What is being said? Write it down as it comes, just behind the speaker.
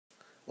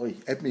Oh,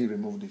 help me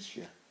remove this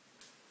chair.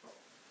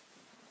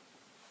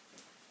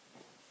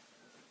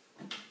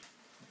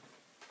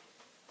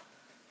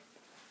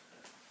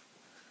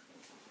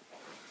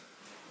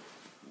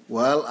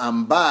 Well,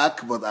 I'm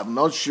back, but I'm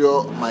not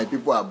sure my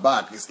people are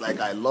back. It's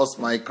like I lost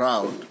my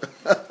crowd.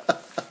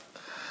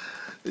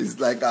 It's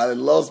like I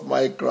lost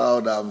my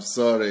crowd. I'm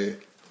sorry.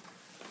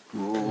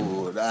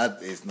 Ooh, that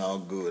is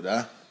not good,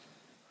 huh?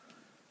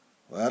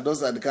 Well,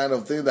 those are the kind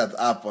of things that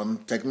happen.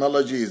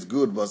 Technology is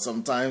good, but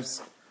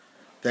sometimes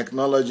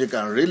technology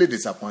can really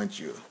disappoint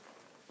you.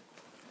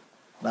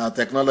 Now,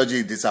 technology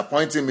is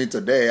disappointing me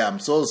today. I'm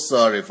so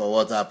sorry for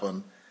what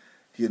happened.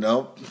 You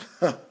know,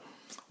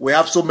 we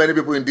have so many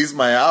people in this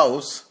my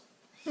house.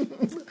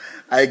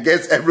 I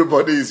guess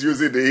everybody is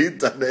using the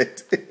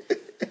internet.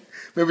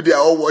 Maybe they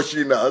are all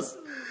watching us.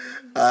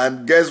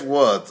 And guess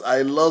what?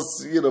 I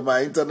lost,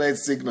 my internet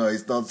signal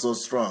is not so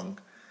strong.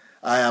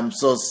 I am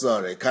so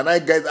sorry.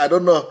 I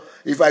don't know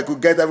if I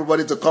could get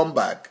everybody to come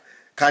back.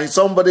 Can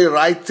somebody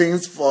write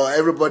things for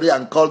everybody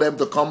and call them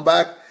to come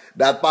back?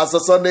 That Pastor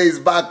Sunday is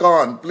back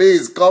on.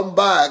 Please come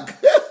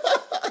back.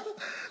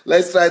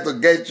 Let's try to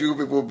get you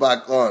people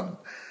back on.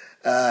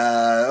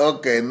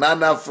 Okay,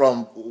 Nana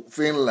from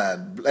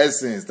Finland.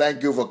 Blessings.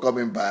 Thank you for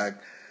coming back.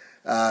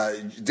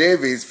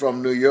 Davis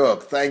from New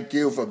York. Thank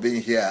you for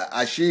being here.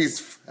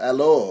 Ashish,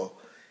 hello.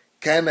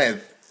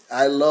 Kenneth,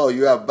 hello.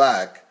 You are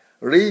back.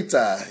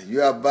 Rita,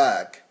 you are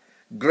back.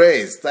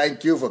 Grace,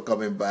 thank you for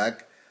coming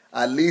back.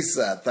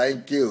 Alisa,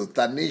 thank you.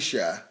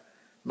 Tanisha,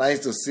 nice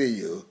to see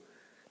you.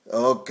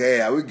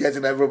 Okay, are we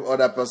getting every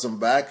other person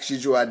back?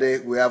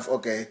 Shijuade, we have,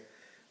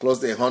 close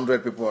to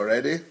 100 people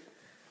already.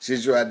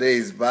 Shijuade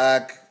is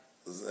back.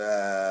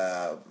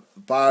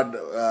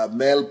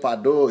 Mel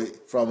Pardo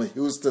from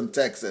Houston,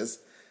 Texas.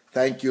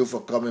 Thank you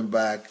for coming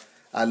back.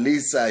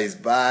 Alisa is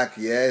back,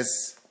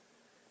 yes.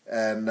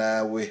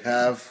 And we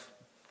have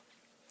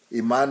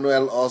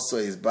Emmanuel also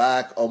is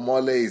back.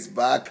 Omole is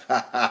back.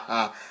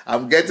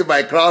 I'm getting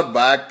my crowd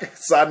back.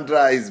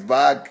 Sandra is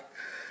back.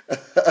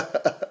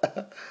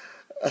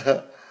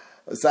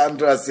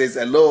 Sandra says,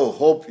 hello,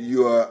 hope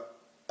you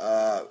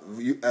have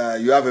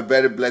a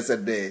very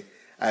blessed day.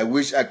 I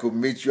wish I could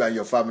meet you and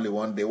your family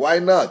one day. Why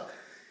not?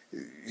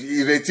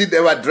 Ireti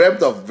never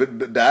dreamt of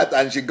that,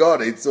 and she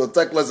got it. So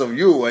take less of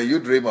you. When you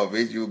dream of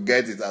it, you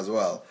get it as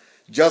well.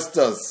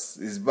 Justus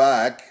is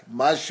back.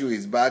 Mashu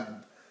is back.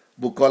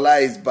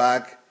 Bukola is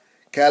back.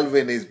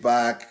 Kelvin is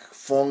back.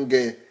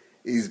 Fonge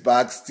is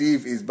back.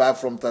 Steve is back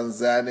from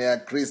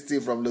Tanzania. Christy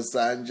from Los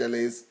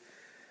Angeles.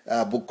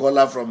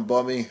 Bukola from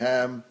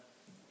Birmingham.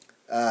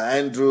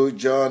 Andrew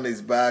John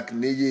is back.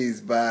 Niji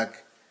is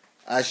back.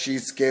 Ashi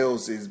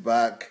Scales is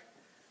back.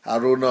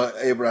 Haruna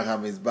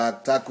Abraham is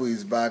back. Taku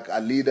is back.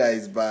 Alida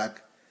is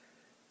back.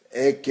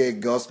 A.K.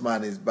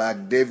 Gossman is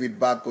back. David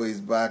Bako is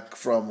back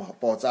from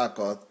Port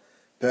Harcourt.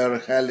 Per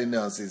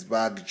Helinos is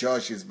back.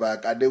 Josh is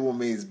back.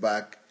 Adewumi is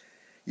back.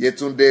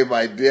 Yetunde,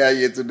 my dear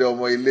Yetunde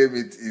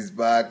Omoilemit is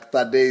back.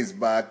 Tade is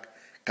back.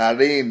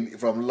 Karin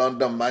from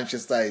London,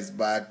 Manchester is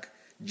back.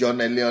 John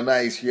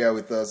Eleona is here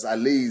with us.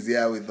 Ali is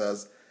here with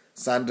us.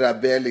 Sandra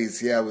Bailey is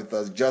here with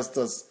us.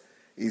 Justus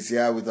is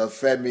here with us.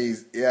 Femi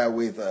is here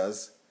with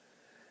us.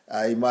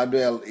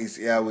 Emmanuel is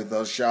here with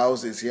us.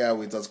 Charles is here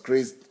with us.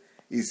 Chris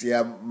is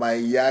here.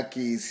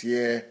 Mayaki is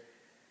here.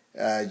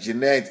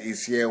 Jeanette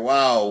is here.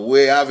 Wow,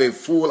 we have a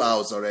full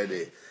house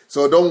already.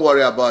 So don't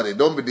worry about it.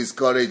 Don't be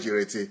discouraged,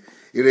 Ireti.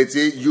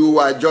 Ireti, you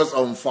are just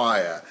on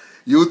fire.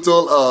 You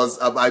told us,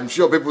 I'm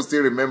sure people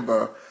still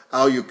remember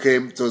how you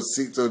came to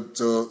see,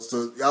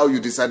 how you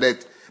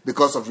decided,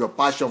 because of your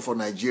passion for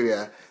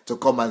Nigeria, to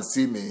come and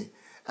see me.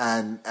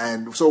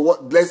 And so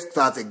let's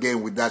start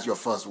again with that, your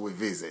first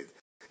visit.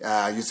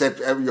 You said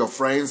your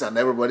friends and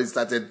everybody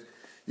started,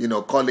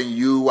 calling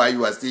you while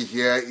you are still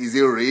here. Is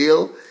it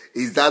real?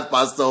 Is that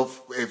pastor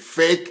a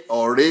fake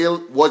or real?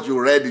 What you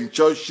read in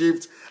church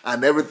shift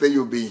and everything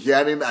you've been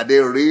hearing, are they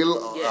real?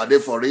 Or yes. Are they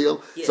for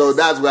real? Yes. So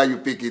that's where you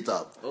pick it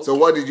up. Okay. So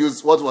what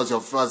was your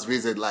first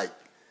visit like?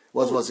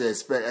 What was your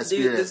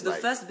experience the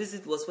like? The first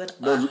visit was when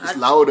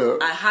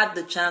louder. I had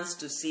the chance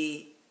to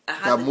see.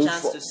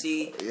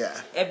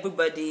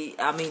 Everybody.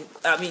 I mean,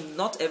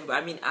 not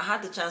everybody. I mean, I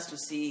had the chance to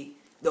see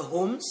the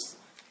homes,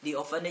 the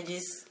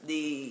orphanages,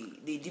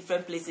 the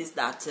different places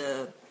that.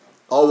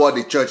 All what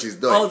the church is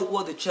doing.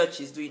 What the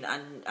church is doing,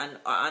 and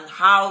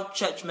how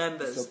church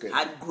members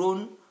had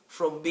grown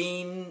from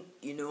being,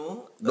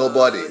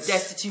 nobodies,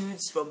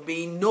 destitutes, from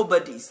being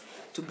nobodies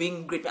to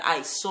being great.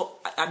 I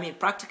mean,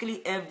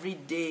 practically every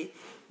day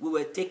we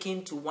were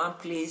taken to one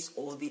place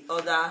or the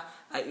other.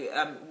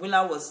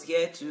 Willa was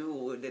here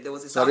too. There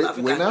was a South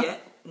African here.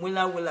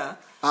 Willa.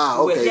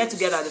 We were here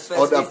together at the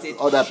first visit.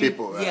 Other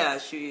people. Right? Yeah,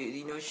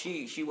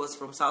 she was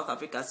from South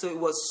Africa. So it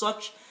was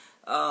such.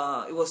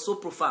 It was so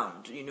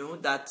profound,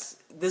 that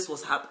this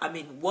was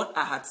what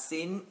I had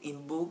seen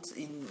in books,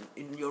 in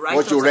your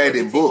writings, what you read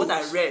in books, what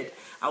I read,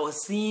 I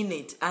was seeing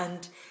it,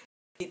 and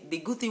the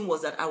good thing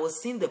was that I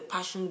was seeing the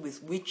passion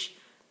with which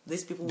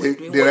these people were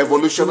doing the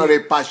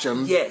revolutionary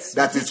passion, yes,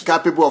 that is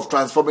capable of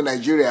transforming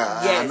Nigeria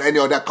and any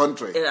other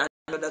country.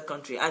 another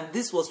country. And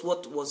this was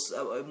what was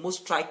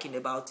most striking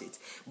about it.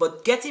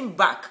 But getting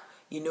back,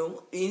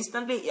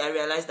 instantly I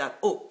realized that,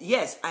 oh,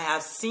 yes, I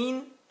have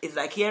seen, it's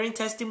like hearing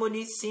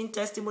testimonies, seeing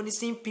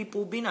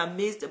people being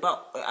amazed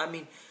about,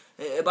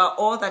 about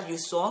all that you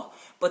saw.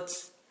 But,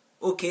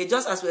 okay,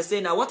 just as we're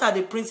saying now, what are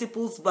the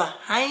principles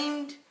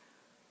behind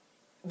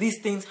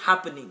these things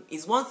happening?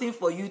 It's one thing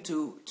for you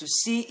to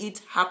see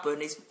it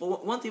happen. It's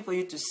one thing for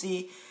you to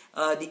see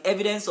the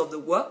evidence of the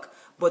work.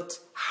 But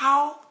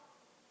how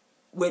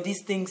were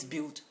these things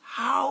built?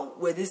 How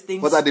were these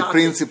things What are the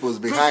principles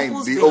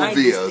behind the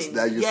obvious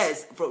that you...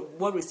 Yes, from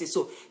what we see.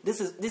 So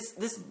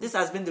this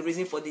has been the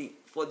reason for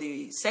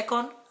the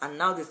second and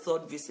now the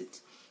third visit.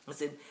 I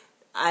said,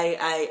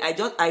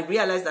 I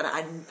realized that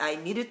I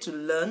needed to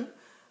learn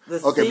the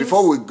things.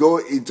 Before we go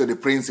into the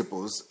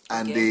principles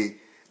and the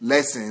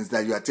lessons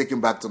that you are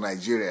taking back to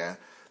Nigeria,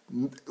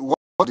 what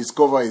I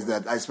discover is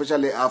that,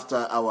 especially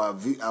after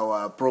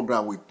our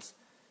program with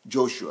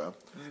Joshua,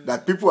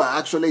 that people are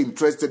actually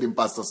interested in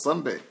Pastor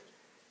Sunday.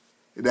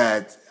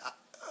 That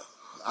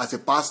as a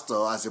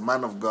pastor, as a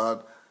man of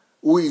God,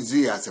 who is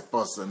he as a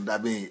person? I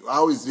mean,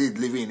 how is he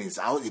living in his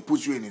house? He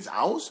puts you in his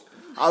house?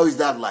 How is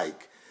that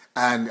like?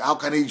 And how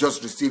can he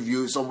just receive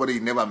you, somebody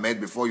you never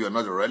met before? You're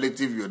not a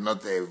relative, you're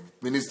not a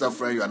minister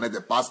friend, you're not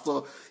a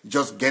pastor,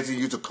 just getting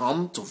you to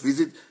come to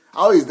visit.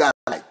 How is that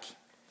like?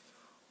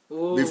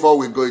 Oh. Before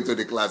we go into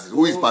the classes,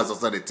 who is Pastor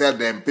Sunday? Tell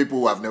them,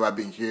 people who have never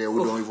been here,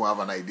 who don't even have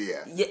an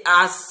idea. Yeah,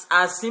 as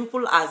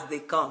simple as they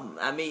come.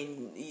 I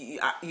mean,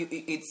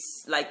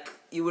 it's like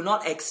you will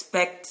not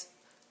expect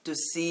to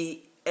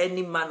see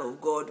any man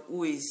of God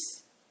who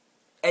is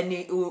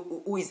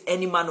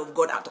any man of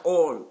God at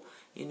all.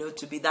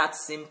 To be that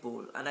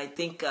simple. And I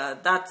think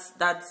that's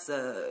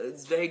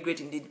it's very great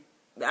indeed.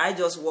 I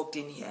just walked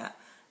in here,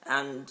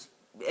 and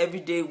every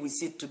day we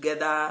sit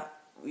together.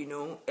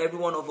 Every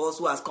one of us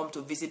who has come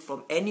to visit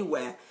from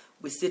anywhere,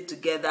 we sit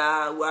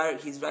together where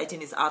he's writing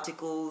his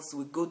articles.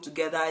 We go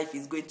together. If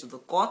he's going to the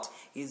court,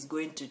 he's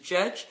going to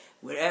church.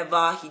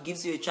 Wherever, he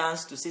gives you a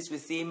chance to sit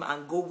with him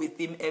and go with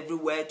him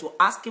everywhere, to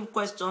ask him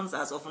questions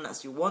as often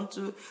as you want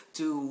to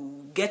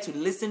get to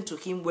listen to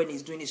him when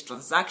he's doing his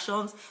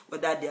transactions,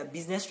 whether they are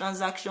business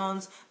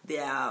transactions, they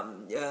are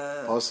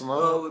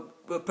personal.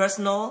 There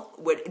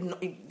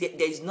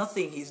is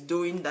nothing he's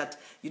doing that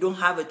you don't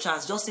have a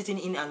chance. Just sitting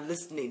in and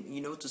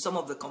listening, to some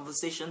of the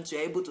conversations,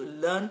 you're able to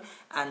learn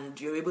and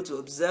you're able to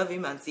observe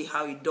him and see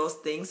how he does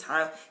things,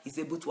 how he's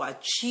able to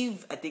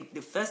achieve. I think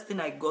the first thing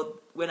I got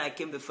when I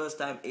came the first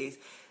time is,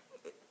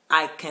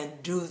 I can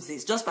do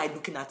this. Just by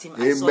looking at him,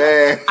 I saw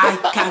that I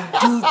can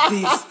do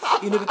this.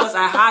 Because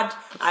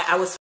I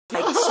was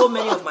like so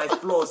many of my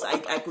flaws.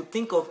 I could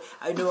think of,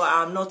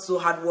 I'm not so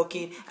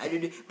hardworking.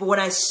 But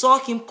when I saw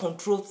him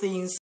control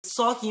things,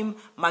 saw him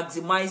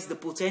maximize the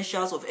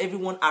potentials of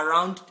everyone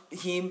around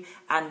him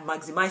and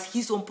maximize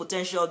his own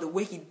potential, the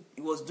way he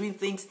was doing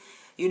things,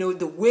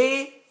 the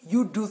way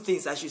you do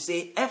things, as you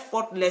say,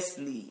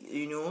 effortlessly,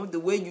 the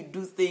way you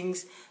do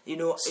things,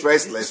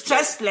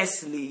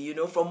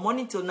 stresslessly, from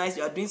morning till night,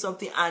 you are doing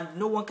something and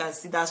no one can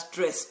see that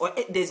stress, or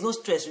there's no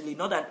stress really,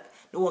 not that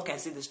no one can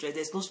see the stress,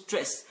 there's no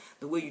stress,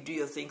 the way you do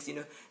your things,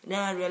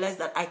 Now I realize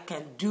that I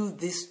can do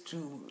this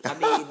too.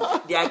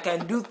 I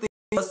can do things.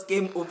 Just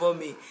came over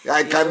me.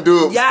 I can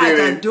do it. I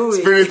can do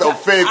it. Spirit of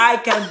faith. I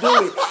can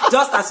do it.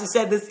 Just as you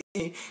said this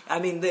in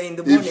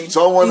the morning. If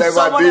someone else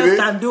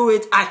can do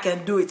it, I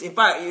can do it. In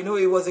fact,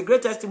 it was a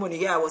great testimony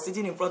here. I was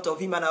sitting in front of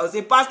him and I was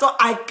saying, Pastor,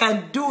 I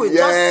can do it.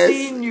 Yes. Just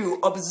seeing you,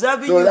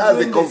 observing you. So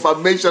that's the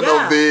confirmation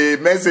of the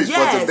message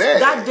for today.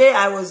 That day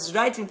I was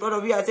right in front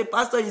of you. I said,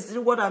 Pastor, you see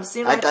what I'm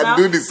seeing right now? I can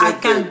do the same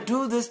thing. I can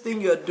do this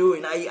thing you're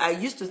doing. I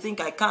used to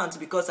think I can't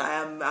because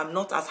I'm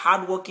not as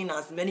hardworking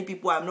as many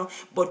people I'm not.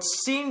 But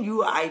seeing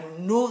you, I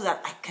know that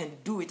I can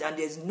do it, and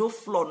there's no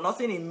flaw,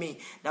 nothing in me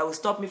that will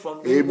stop me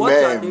from doing what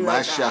you're doing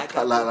right now. Yes,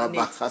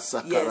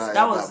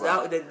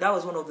 that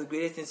was one of the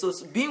greatest things. So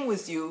being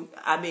with you,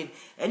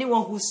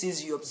 anyone who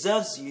sees you,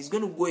 observes you, is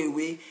going to go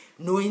away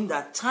knowing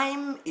that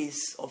time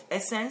is of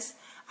essence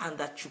and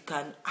that you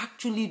can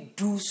actually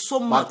do so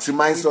much.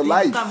 Maximize your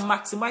life. You can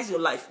maximize your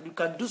life. You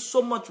can do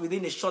so much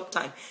within a short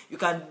time. You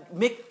can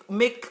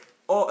make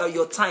all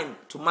your time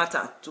to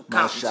matter, to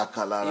count.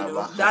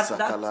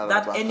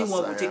 That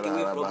anyone will take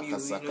away from you.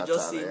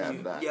 Just seeing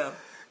you. Yeah.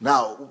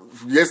 Now,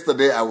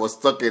 yesterday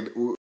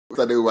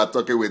we were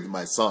talking with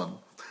my son,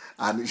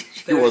 and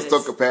he was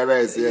talking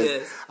parents,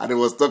 yes, and he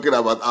was talking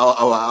about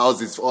our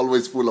house is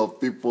always full of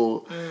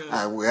people,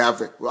 and we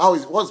have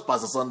what's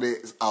Pastor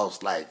Sunday's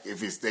house like if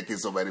he's taking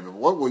so many people?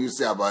 What will you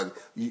say about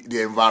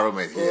the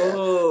environment here?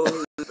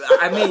 Oh,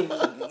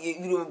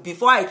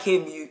 before I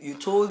came, you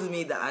told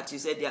me that you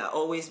said there are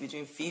always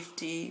between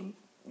 50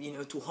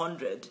 to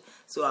 100,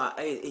 so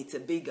it's a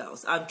big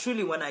house. And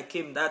truly, when I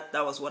came, that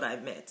was what I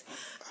met.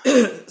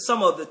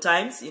 Some of the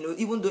times,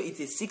 even though it's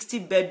a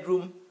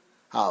 60-bedroom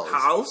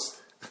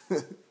house,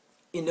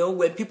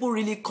 when people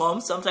really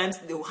come, sometimes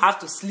they will have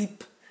to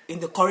sleep in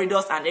the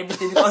corridors and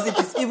everything, because it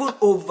is even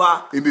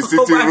over in the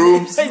sitting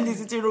rooms, in the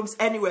sitting rooms,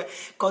 anywhere,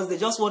 because they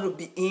just want to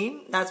be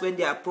in. That's when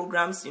there are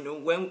programs,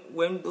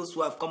 when those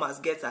who have come as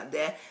guests are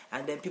there,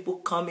 and then people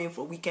come in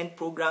for weekend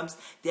programs.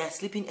 They are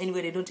sleeping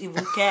anywhere. They don't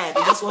even care.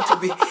 They just want to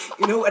be,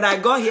 when I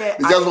got here,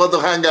 they just want to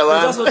hang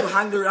around. They just want to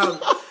hang around.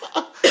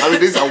 I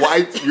mean, these are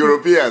white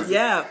Europeans.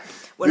 Yeah.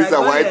 These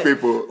are white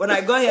people. When I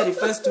got here the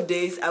first 2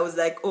 days, I was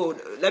like, oh,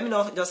 let me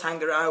not just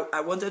hang around.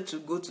 I wanted to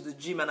go to the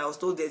gym, and I was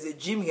told there's a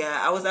gym here.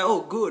 I was like,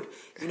 oh, good.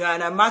 And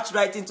I marched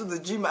right into the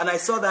gym, and I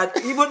saw that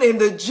even in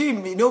the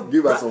gym,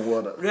 give us some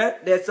water.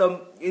 There's some,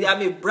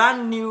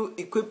 brand new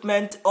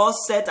equipment, all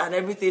set and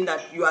everything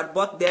that you had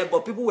bought there,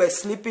 but people were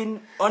sleeping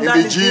under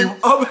the gym,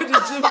 over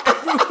the gym,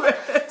 everywhere.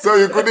 So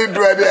you couldn't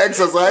do any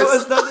exercise? There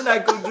was nothing I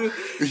could do.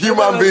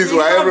 Human beings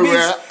were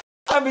everywhere.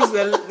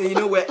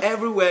 Were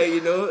everywhere,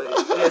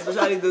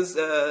 especially those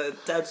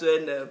times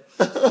when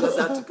those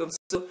had to come.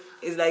 So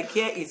it's like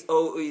here it's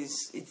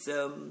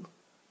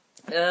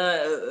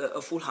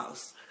a full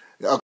house.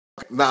 Okay.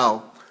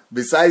 Now,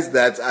 besides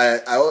that,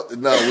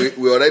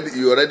 you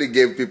already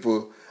gave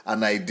people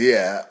an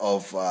idea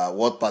of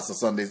what Pastor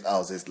Sunday's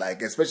house is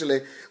like,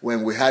 especially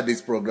when we had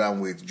this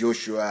program with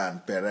Joshua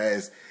and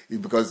Perez,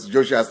 because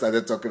Joshua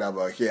started talking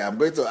about here. I'm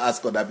going to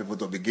ask other people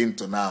to begin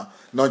to now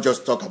not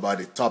just talk about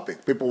the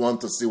topic. People want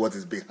to see what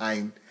is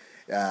behind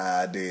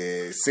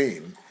the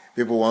scene.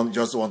 People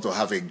just want to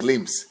have a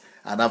glimpse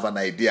and have an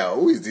idea,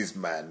 who is this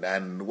man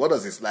and what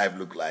does his life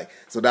look like?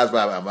 So that's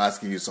why I'm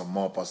asking you some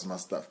more personal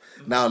stuff.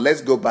 Now let's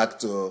go back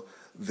to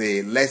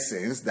the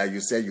lessons that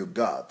you said you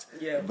got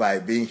by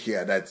being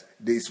here. That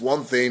there's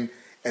one thing,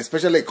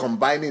 especially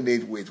combining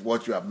it with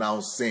what you have now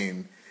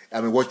seen,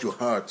 what you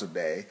heard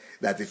today,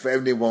 that if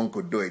anyone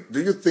could do it.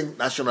 Do you think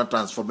national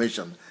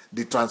transformation,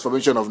 the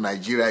transformation of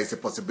Nigeria, is a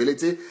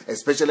possibility,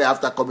 especially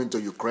after coming to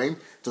Ukraine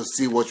to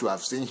see what you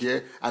have seen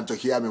here and to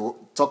hear me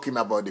talking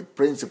about the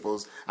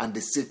principles and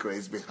the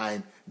secrets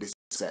behind the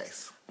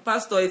success?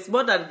 Pastor, it's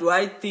more than do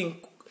I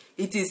think.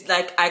 It is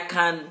like I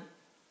can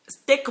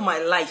stake my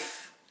life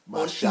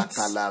on it,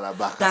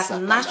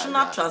 that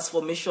national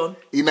transformation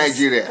in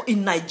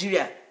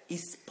Nigeria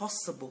is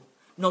possible.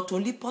 Not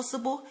only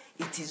possible,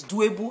 it is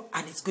doable,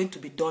 and it's going to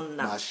be done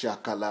now. I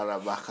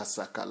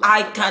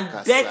can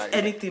bet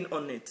anything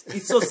on it.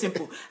 It's so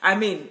simple.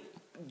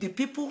 The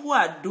people who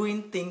are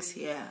doing things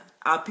here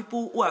are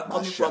people who are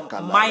coming from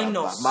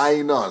minors.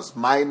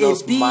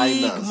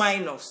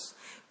 Minors.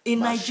 In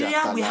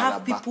Nigeria, we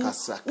have people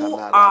who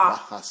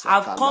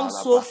have come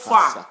so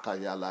far,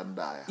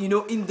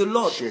 in the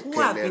Lord, who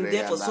have been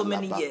there for so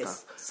many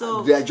years.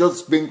 So they are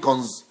just being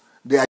conserved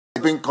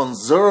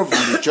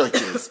in the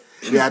churches.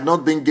 They are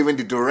not being given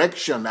the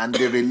direction and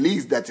the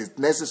release that is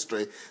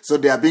necessary. So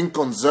they are being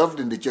conserved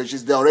in the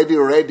churches. They're already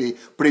ready,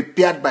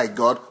 prepared by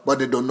God, but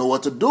they don't know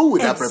what to do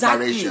with that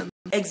preparation.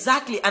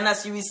 Exactly. And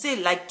as you will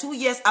say, like 2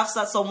 years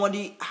after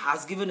somebody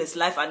has given his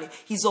life and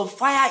he's on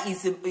fire,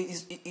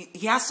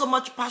 he has so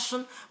much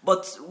passion,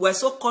 but we're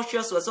so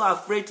cautious, we're so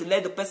afraid to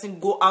let the person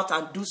go out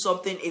and do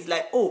something. It's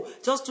like, oh,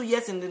 just 2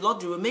 years in the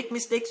Lord, you will make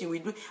mistakes, you will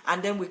do,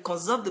 and then we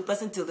conserve the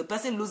person till the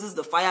person loses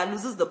the fire,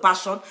 loses the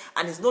passion,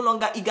 and is no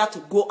longer eager to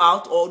go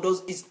out, or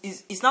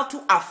is not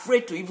too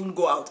afraid to even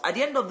go out. At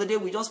the end of the day,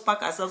 we just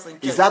pack ourselves in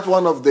church. Is that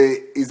one of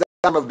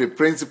the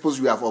principles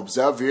you have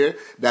observed here,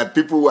 that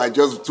people who are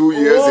just 2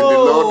 years in the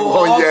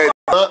Lord, 1 year?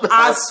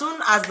 As soon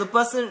as the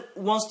person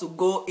wants to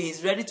go,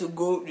 is ready to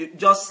go,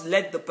 just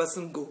let the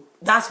person go.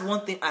 That's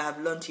one thing I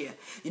have learned here.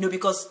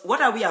 Because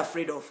what are we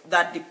afraid of?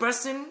 That the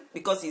person,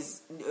 because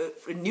he's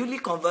newly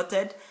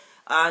converted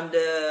and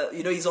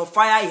he's on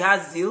fire, he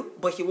has zeal,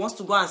 but he wants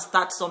to go and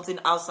start something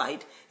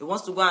outside. He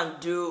wants to go and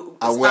do.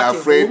 And we're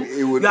afraid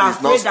he's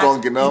not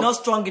strong enough. He's not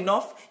strong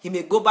enough. He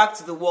may go back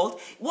to the world.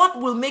 What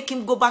will make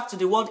him go back to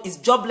the world is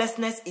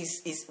joblessness.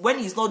 Is when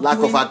he's not lack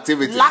doing of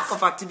activities. Lack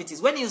of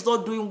activities. When he's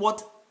not doing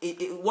what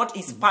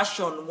his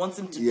passion wants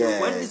him to do.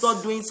 When he's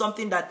not doing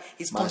something that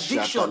his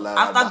conviction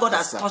after God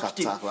has touched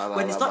him.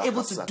 When he's not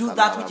able to do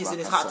that which is in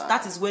his heart,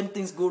 that is when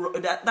things go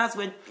wrong. That's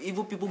when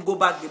evil people go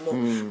back the more.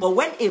 But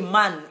when a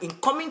man, in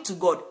coming to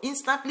God,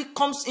 instantly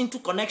comes into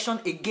connection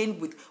again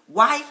with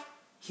why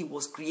he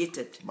was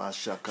created.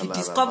 He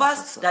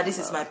discovers that this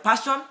is my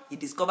passion. He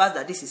discovers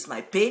that this is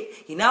my pain.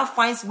 He now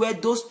finds where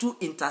those two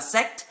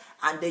intersect,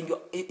 and then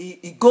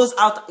he goes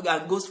out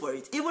and goes for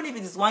it. Even if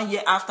it is 1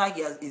 year after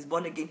he is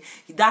born again,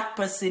 that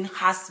person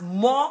has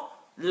more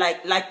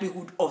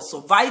likelihood of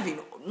surviving,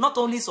 not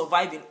only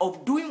surviving,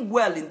 of doing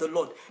well in the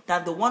Lord,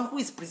 than the one who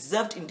is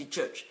preserved in the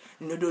church.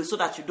 So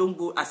that you don't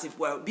go as if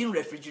we're being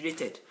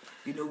refrigerated.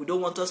 We don't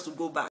want us to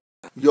go back.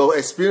 Your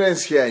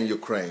experience here in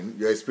Ukraine,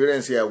 your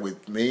experience here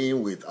with me,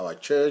 with our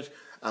church,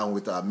 and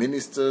with our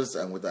ministers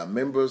and with our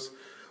members,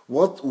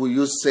 what will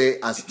you say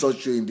has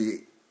touched you in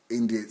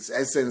the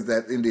essence,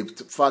 that in the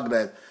fact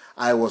that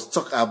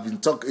I've been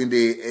talking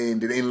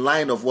in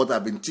line of what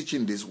I've been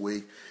teaching this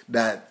week,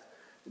 that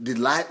the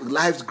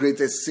life's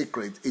greatest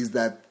secret is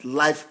that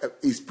life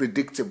is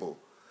predictable,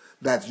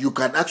 that you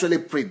can actually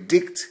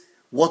predict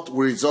what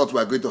result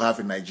we are going to have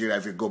in Nigeria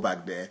if we go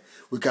back there.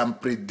 We can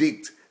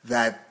predict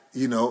that,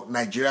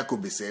 Nigeria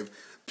could be saved.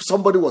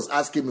 Somebody was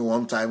asking me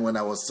one time when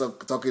I was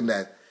talking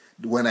that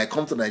when I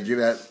come to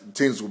Nigeria,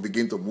 things will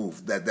begin to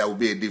move, that there will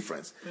be a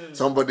difference.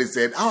 Somebody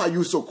said, how are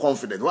you so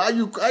confident? Why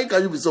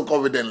can you be so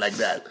confident like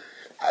that?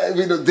 I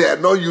mean, they are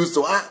not used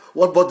to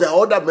but there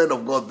are other men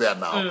of God there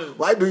now.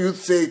 Why do you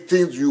say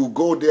things, you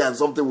go there and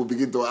something will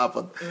begin to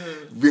happen?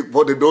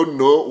 But they don't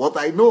know what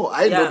I know.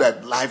 I know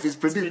that life is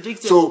predictable.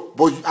 So,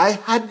 but I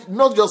had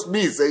not just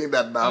me saying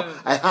that now.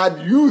 I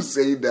had you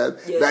saying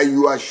that, that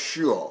you are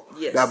sure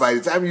that by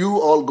the time you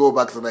all go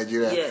back to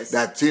Nigeria,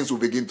 that things will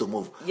begin to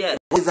move. Where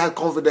is that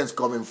confidence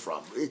coming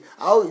from?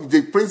 How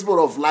the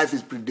principle of life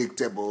is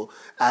predictable,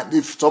 and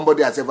if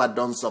somebody has ever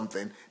done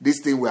something, this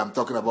thing we am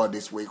talking about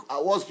this week,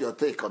 what's your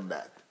take on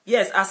that?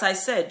 Yes, as I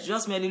said,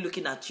 just merely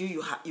looking at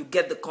you, you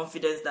get the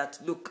confidence that,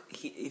 look,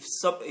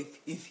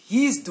 if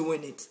he's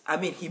doing it, I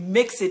mean, he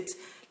makes it,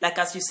 like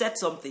as you said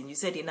something, you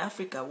said in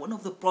Africa, one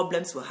of the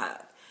problems we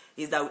have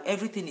is that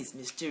everything is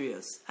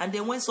mysterious. And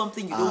then when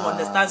something you don't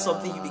understand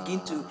something, you begin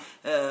to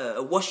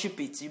worship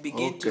it. You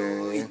begin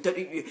to,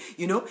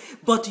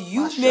 but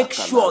you make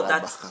sure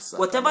that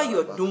whatever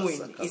you're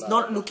doing is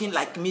not looking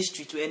like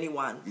mystery to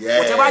anyone.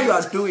 Whatever you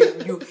are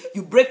doing,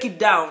 you break it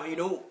down,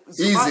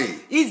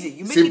 easy.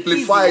 You make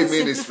simplify it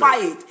easy. Simplify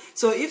it.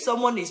 So if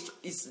someone is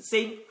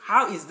saying,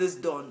 how is this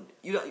done?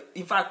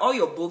 In fact, all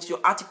your books,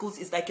 your articles,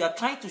 it's like you are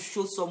trying to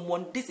show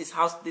someone this is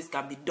how this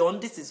can be done,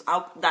 this is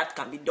how that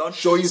can be done.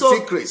 Showing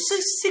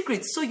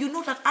secrets. So you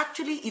know that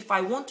actually, if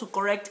I want to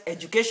correct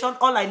education,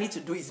 all I need to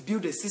do is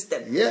build a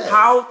system.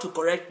 How to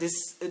correct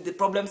the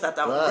problems that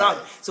are around.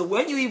 So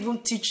when you even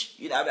teach,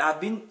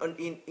 I've been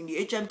in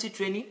the HMT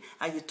training,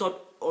 and you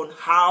taught on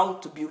how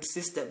to build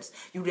systems.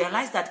 You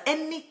realize that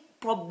any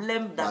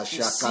problem that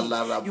you see,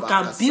 you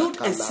can build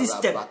a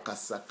system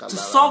to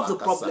solve the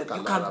problem.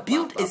 You can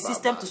build a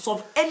system to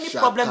solve any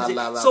problem.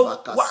 So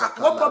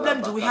what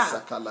problem do we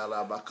have?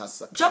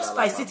 Just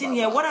by sitting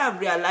here, what I've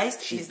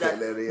realized is that,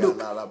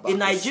 look, in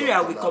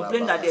Nigeria we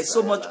complain that there's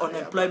so much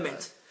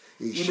unemployment.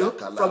 It's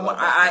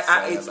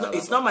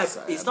not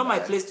my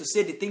place to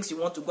say the things you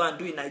want to go and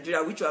do in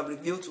Nigeria, which you have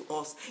revealed to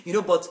us.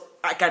 But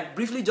I can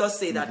briefly just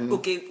say that,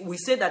 okay, we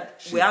say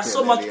that we have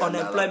so much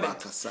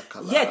unemployment,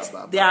 yet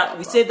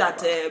we say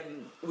that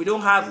we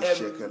don't have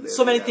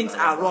so many things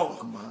are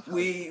wrong.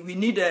 We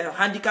need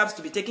handicaps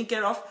to be taken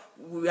care of.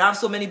 We have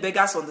so many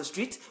beggars on the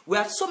street. We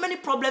have so many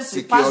problems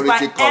we pass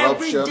by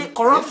every day,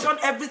 corruption,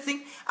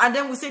 everything, and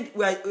then we say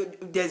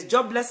there's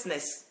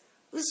joblessness.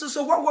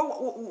 So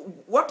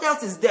what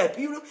else is there?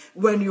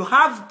 When you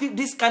have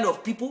this kind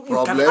of people,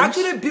 you can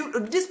actually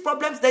build these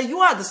problems. Then you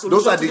are the solution.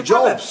 Those are the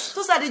jobs.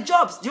 Those are the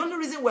jobs. The only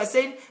reason we're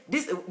saying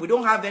this, we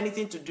don't have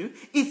anything to do,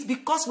 is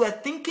because we're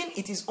thinking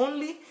it is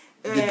only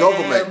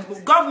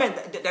the government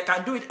that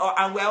can do it,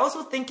 and we're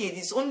also thinking it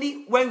is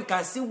only when we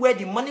can see where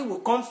the money will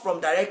come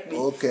from directly.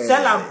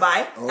 Sell and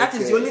buy. That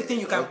is the only thing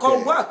you can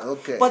call work.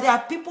 But there are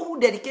people who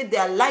dedicate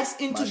their lives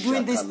into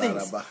doing these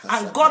things,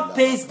 and God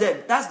pays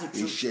them. That's the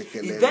truth.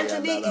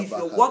 Eventually, if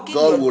you're working,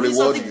 you're doing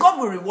something, God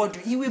will reward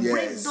you. He will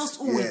bring those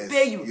who will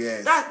pay you.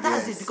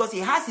 That's it, because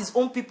He has His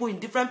own people in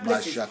different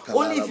places.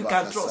 Only if you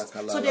can trust.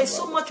 So there's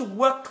so much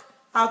work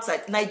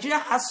outside. Nigeria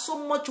has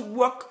so much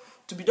work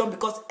to be done,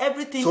 because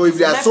everything. So if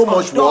there's so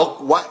much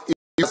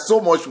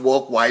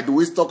work, why do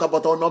we talk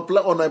about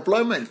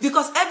unemployment?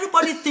 Because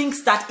everybody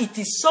thinks that it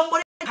is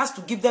somebody that has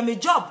to give them a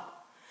job.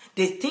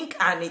 They think,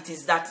 and it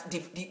is that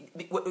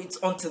it's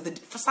until the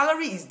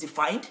salary is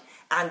defined,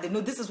 and they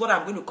know this is what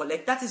I'm going to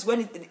collect. That is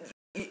when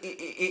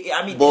they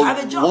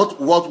have a job.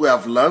 What we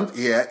have learned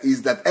here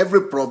is that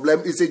every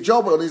problem is a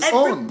job on its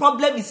own. Every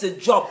problem is a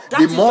job.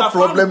 The more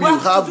problem you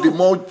have, the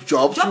more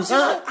jobs you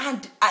have.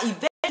 And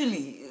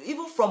eventually,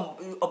 even from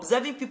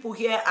observing people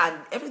here and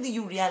everything,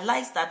 you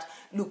realize that,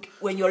 look,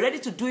 when you're ready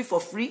to do it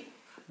for free,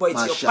 but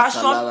it's your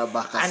passion,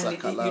 and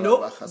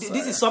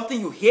this is something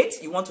you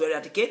hate, you want to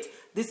eradicate.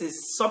 This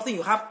is something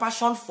you have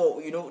passion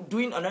for,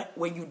 doing.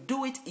 When you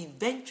do it,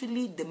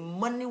 eventually the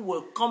money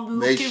will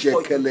come looking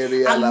for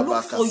you, and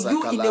look for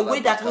you in a way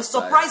that will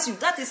surprise you.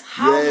 That is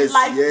how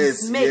life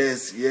is made.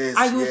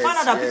 And you will find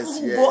out that people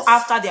who go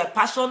after their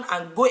passion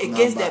and go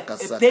against their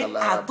pain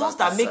are those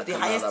that make the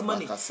highest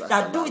money,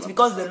 that do it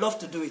because they love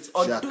to do it,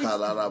 or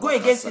go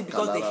against it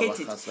because they hate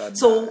it.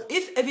 So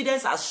if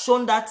evidence has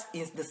shown that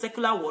in the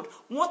secular world,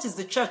 what is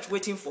the church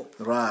waiting for?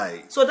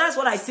 Right. So that's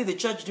what I see the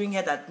church doing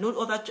here, that no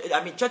other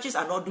churches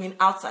are not doing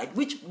outside,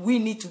 which we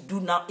need to do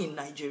now in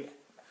Nigeria.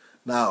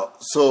 Now,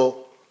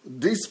 so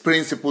these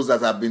principles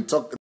that I've been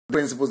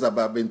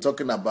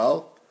talking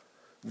about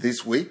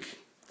this week,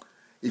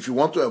 if you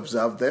want to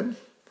observe them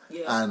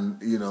and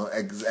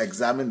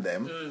examine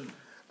them,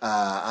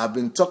 I've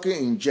been talking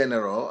in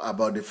general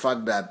about the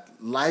fact that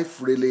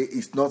life really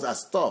is not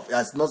as tough,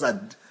 it's not as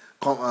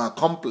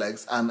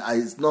complex, and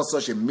it's not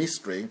such a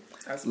mystery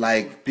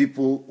like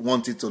people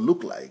want it to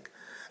look like.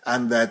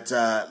 And that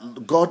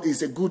God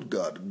is a good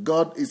God.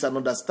 God is an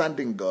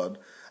understanding God.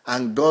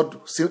 And God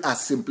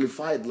has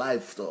simplified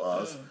life to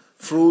us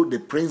through the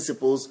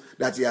principles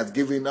that he has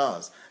given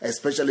us,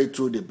 especially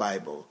through the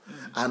Bible.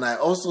 And I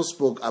also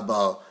spoke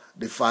about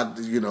the fact,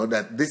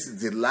 that this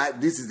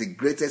is the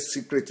greatest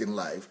secret in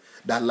life,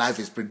 that life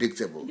is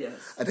predictable.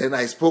 Yes. And then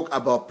I spoke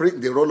about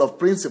the role of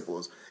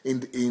principles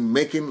in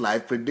making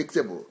life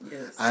predictable.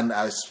 Yes. And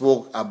I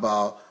spoke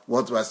about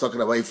what I was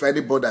talking about. If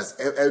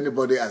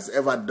anybody has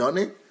ever done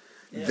it,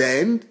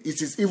 then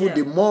it is even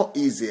the more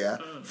easier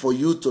for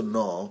you to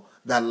know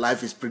that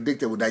life is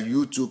predictable, that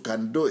you too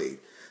can do it.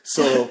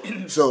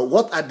 So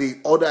what are the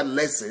other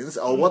lessons,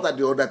 or what are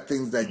the other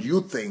things that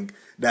you think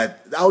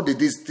how did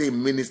this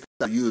thing minister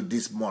to you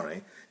this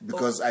morning?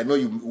 Because I know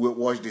you will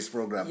watch this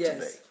program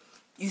today.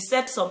 You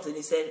said something.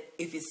 You said,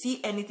 if you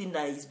see anything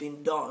that is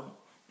being done,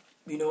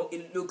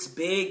 it looks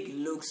big, it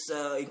looks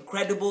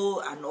incredible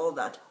and all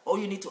that. All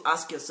you need to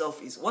ask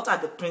yourself is, what are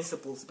the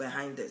principles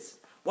behind this?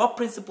 What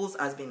principles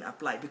has been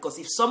applied? Because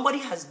if somebody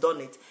has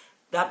done it,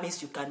 that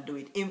means you can do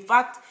it. In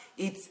fact,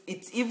 it's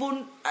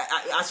even,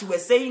 as you were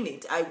saying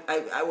it,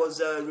 I was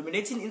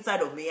ruminating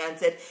inside of me and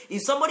said,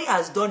 if somebody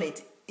has done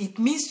it, it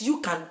means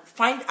you can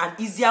find an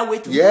easier way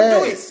to do it.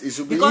 Yes, it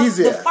should be easier. Because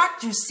the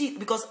fact you see,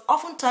 because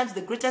oftentimes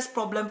the greatest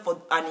problem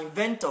for an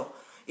inventor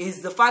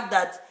is the fact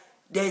that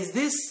there's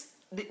this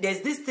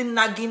thing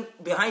nagging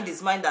behind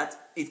his mind that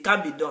it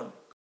can't be done.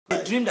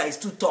 A dream that is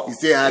too tall. He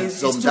still has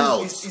some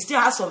doubts. He still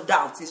has some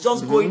doubts. It's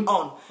just going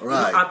on.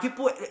 Right.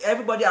 And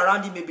everybody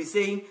around him may be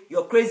saying,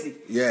 you're crazy.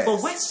 Yes.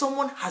 But when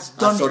someone has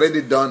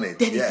already done it,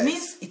 then it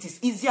means it is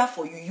easier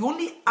for you. You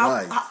only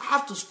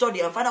have to study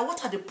and find out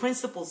what are the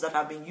principles that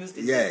have been used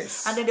in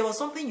this. And then there was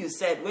something you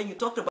said when you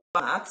talked about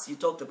maths, you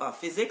talked about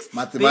physics.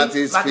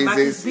 Mathematics,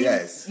 physics,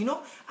 yes.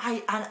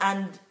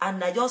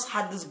 I just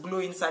had this glow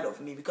inside of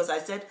me because I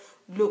said,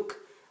 look,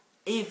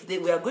 if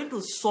we are going to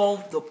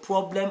solve the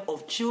problem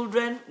of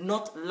children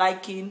not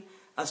liking,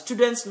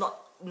 students not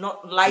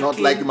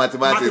liking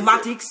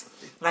mathematics,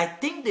 I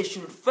think they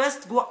should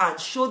first go and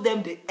show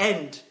them the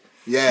end.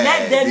 Yeah,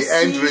 let them the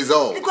end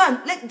result.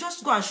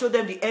 Just go and show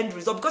them the end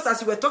result. Because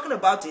as you were talking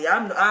about it,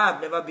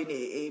 I've never been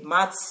a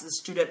maths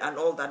student and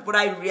all that. But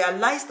I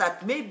realized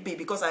that maybe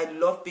because I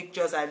love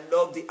pictures, I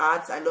love the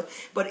arts,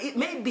 but it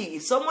may be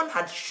if someone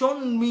had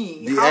shown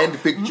me the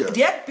end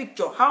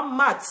picture, how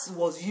maths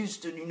was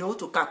used to,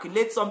 to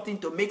calculate something,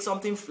 to make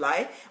something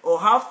fly, or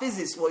how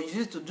physics was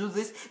used to do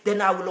this, then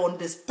I will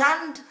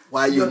understand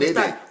why you need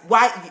it.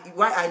 Why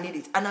I need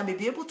it. And I may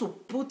be able to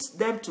put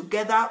them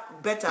together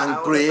better and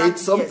create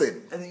something.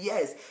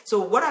 Yes.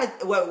 So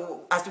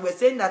as you were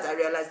saying that, I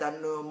realized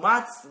that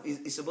maths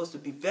is supposed to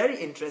be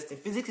very interesting.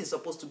 Physics is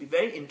supposed to be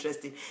very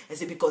interesting. And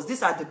see, because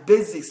these are the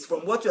basics from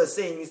what you're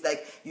saying. It's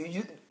like you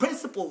use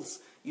principles,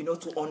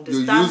 to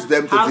understand. You use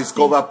them to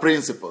discover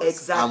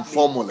principles and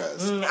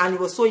formulas. And it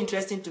was so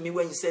interesting to me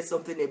when you said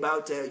something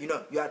about,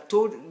 you had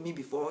told me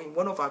before in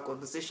one of our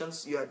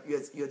conversations, you had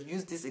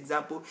used this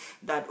example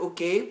that,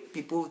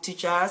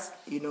 teachers,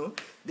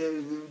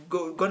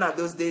 gone are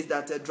those days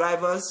that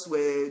drivers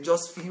were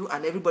just few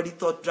and everybody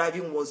thought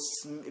driving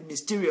was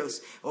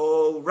mysterious,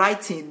 or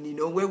writing,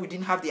 where we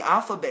didn't have the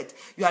alphabet.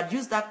 You had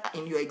used that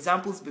in your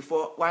examples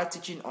before while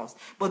teaching us.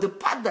 But the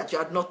part that you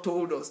had not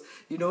told us,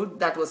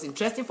 that was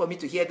interesting for me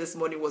to hear this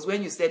morning was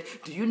when you said,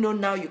 do you know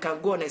now you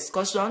can go on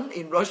excursion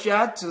in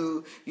Russia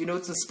to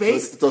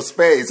space? To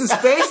space. To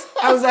space.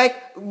 I was like,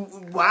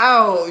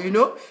 wow,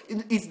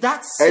 it's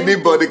that simple.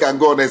 Anybody can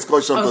go on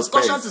excursion to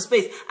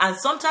space. And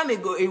some time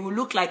ago, it will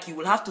look like you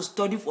will have to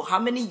study for how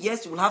many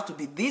years, you will have to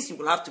be this, you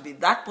will have to be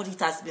that, but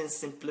it has been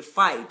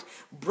simplified,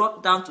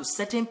 brought down to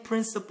certain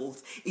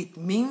principles. It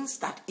means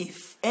that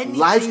if anything...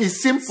 Life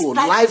is simple.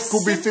 Life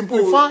could be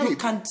simplified. You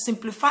can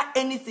simplify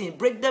anything,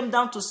 break them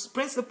down to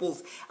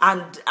principles,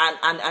 and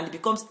it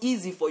becomes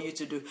easy for you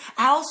to do.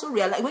 I also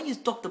realized when you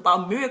talked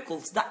about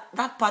miracles,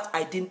 that part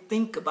I didn't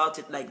think about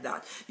it like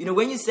that.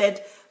 When you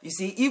said,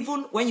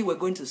 even when you were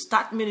going to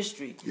start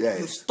ministry,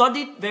 you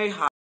studied very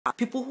hard.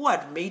 People who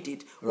had made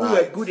it, who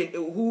were good in,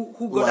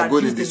 who God had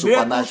used in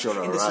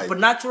the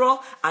supernatural,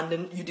 and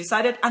then you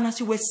decided. And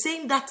as you were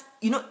saying that,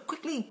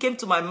 quickly it came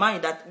to my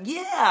mind that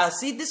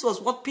this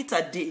was what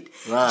Peter did.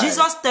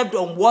 Jesus stepped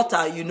on water,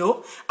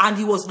 and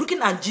he was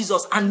looking at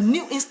Jesus and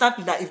knew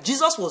instantly that if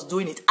Jesus was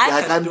doing it,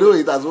 I can do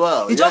it as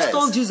well. He just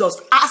told Jesus,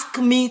 "Ask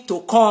me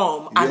to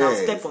come, and I'll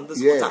step on this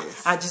water."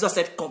 And Jesus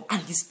said, "Come,"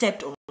 and he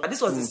stepped on. This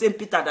was the same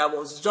Peter that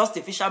was just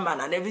a fisherman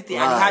and everything.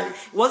 And it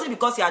wasn't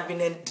because he had been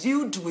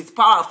endued with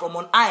power from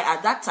on high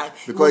at that time.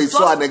 Because he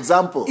saw an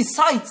example. He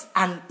saw it,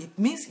 and it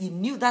means he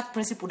knew that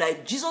principle that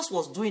if Jesus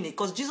was doing it,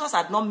 because Jesus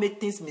had not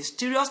made things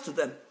mysterious to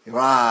them.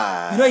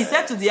 Right. You know, he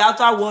said to the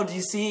outer world,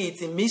 you see,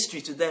 it's a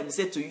mystery to them. He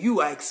said to you,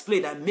 I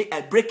explain,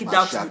 I break it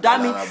down to you.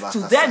 That means to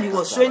them, he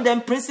was showing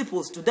them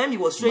principles. To them, he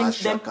was showing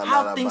them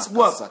how things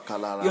work.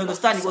 You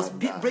understand? He was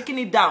breaking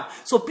it down.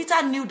 So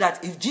Peter knew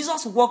that if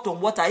Jesus walked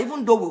on water,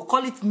 even though we'll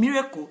call it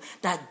miracle,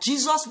 that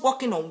Jesus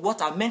walking on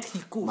water meant he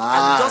could.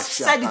 And he just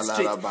said it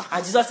straight.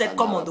 And Jesus said,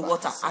 come on the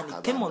water. And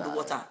he came on the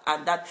water.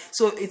 And that,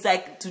 so it's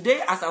like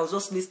today, as I was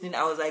just listening,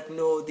 I was like,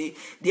 no, the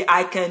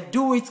I can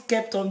do it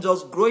kept on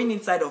just growing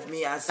inside of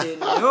me and saying,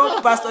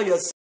 no, Pastor, you're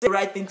saying the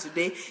right thing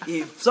today.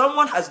 If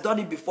someone has done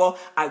it before,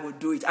 I will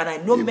do it. And I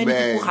know many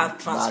people have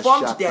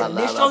transformed their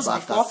nations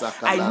before.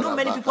 I know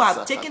many people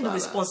have taken the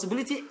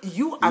responsibility.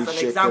 You, as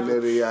an example,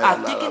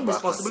 have taken the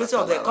responsibility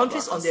of their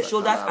countries on their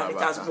shoulders, and it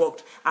has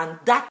worked. And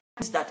that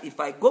means that if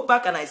I go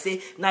back and I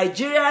say,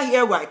 Nigeria,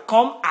 here where I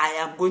come, I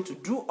am going to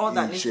do all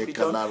that needs to be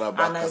done.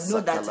 And I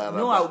know that I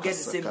will get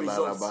the same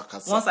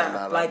results once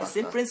I apply the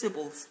same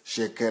principles.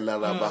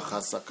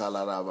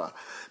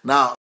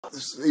 Now,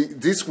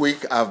 this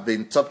week I've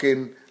been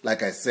talking,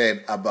 like I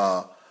said,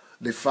 about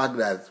the fact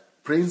that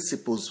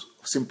principles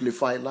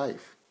simplify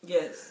life.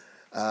 Yes.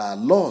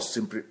 Laws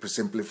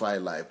simplify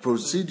life.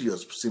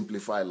 Procedures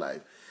simplify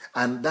life.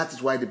 And that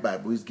is why the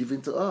Bible is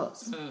given to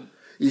us.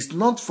 It's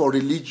not for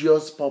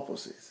religious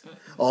purposes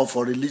or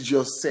for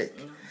religious sake.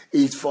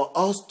 It's for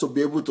us to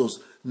be able to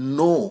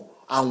know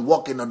and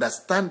walk in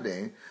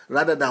understanding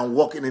rather than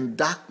walking in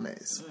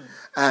darkness.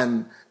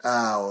 And,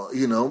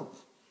 you know,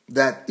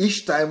 that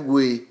each time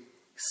we,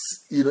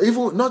 you know,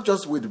 even not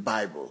just with the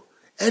Bible,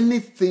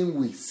 anything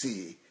we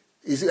see,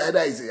 is either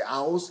it's a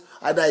house,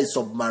 either a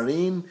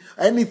submarine,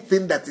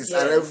 anything that is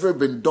ever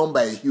been done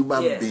by a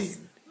human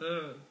being.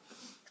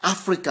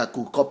 Africa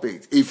could copy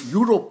it. If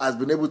Europe has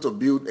been able to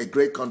build a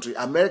great country,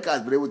 America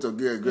has been able to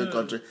build a great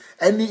country,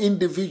 any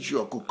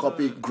individual could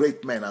copy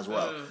great men as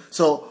well.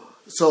 So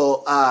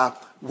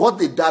what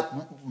did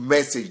that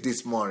message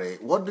this morning,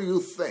 what do you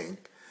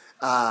think,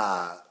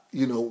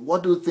 you know,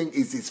 what do you think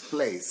is its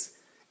place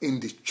in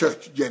the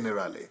church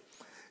generally?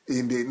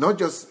 In the, not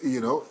just,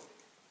 you know,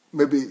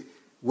 maybe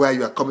where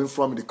you are coming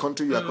from, in the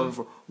country you are coming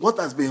from, what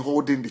has been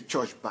holding the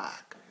church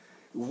back?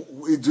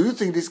 Do you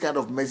think this kind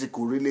of message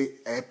could really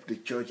help the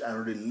church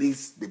and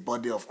release the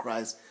body of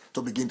Christ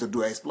to begin to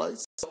do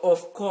exploits?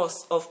 Of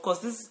course.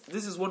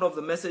 This is one of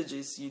the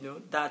messages, you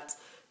know, that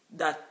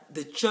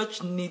the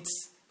church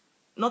needs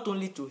not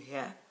only to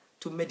hear,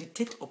 to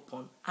meditate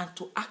upon, and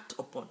to act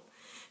upon.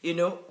 You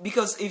know,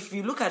 because if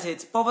you look at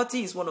it,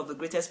 poverty is one of the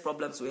greatest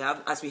problems we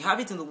have. As we have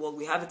it in the world,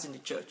 we have it in the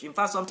church. In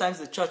fact, sometimes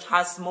the church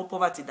has more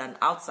poverty than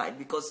outside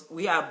because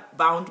we are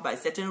bound by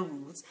certain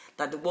rules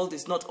that the world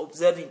is not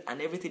observing and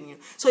everything.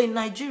 So in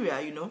Nigeria,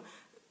 you know,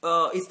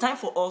 it's time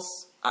for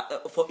us,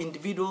 for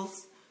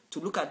individuals to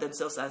look at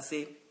themselves and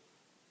say,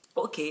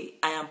 okay,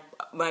 I am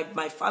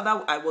my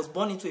father, I was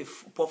born into a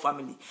poor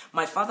family.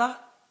 My father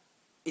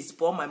is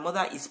poor, my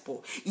mother is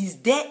poor. Is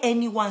there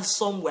anyone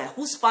somewhere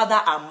whose father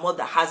and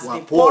mother has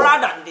been poorer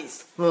than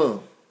this?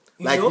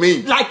 Like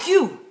me. Like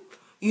you,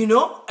 you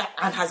know,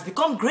 and has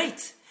become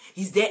great.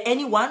 Is there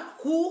anyone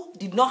who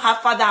did not have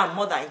father and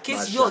mother? In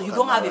case you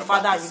don't have a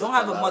father, you don't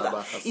have a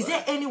mother. Is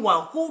there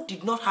anyone who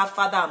did not have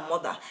father and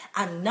mother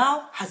and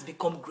now has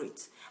become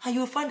great? And you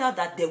will find out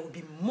that there will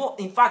be more.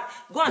 In fact,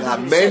 go and do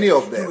research. There are many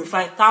of them. You will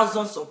find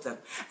thousands of them.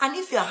 And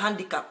if you are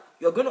handicapped,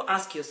 you're going to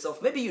ask yourself,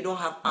 maybe you don't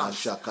have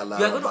arms. You're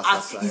going to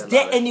ask, is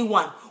there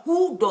anyone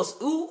who does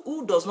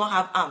not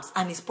have arms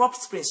and is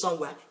prospering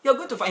somewhere? You're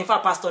going to find, in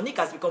fact, Pastor Nick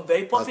has become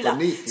very popular.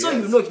 So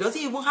you know he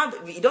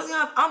doesn't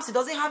have arms, he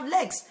doesn't have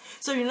legs.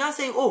 So you now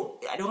say, oh,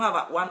 I don't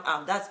have one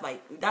arm. That's my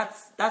challenge.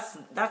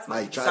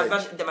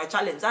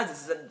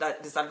 That's the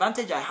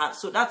disadvantage I have.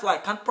 So that's why I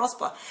can't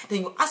prosper.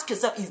 Then you ask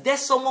yourself, is there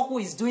someone who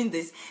is doing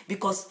this?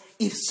 Because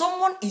if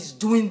someone is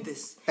doing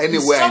this,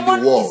 anywhere in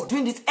the world, is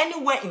doing this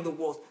anywhere in the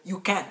world,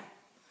 you can.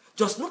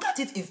 Just look at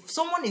it. If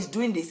someone is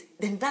doing this,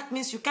 then that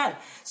means you can.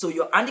 So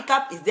your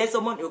handicap, is there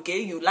someone,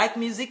 okay, you like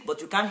music, but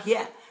you can't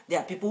hear. There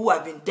are people who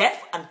have been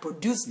deaf and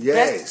produced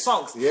best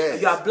songs.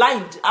 You are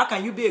blind. How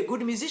can you be a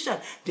good musician?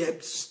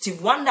 There's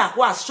Steve Wonder,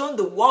 who has shown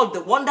the world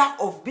the wonder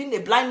of being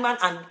a blind man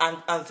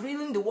and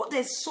thrilling the world.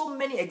 There's so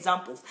many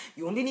examples.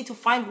 You only need to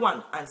find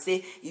one and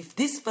say, if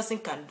this person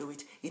can do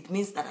it, it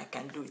means that I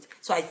can do it.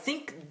 So I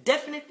think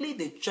definitely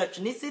the church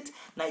needs it.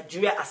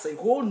 Nigeria as a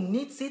whole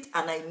needs it.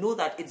 And I know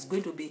that it's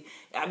going to be,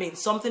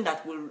 something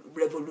that will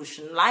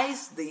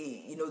revolutionize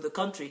the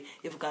country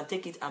if we can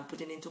take it and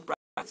put it into practice.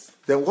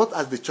 Then what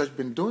has the church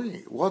been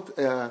doing?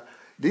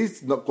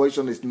 This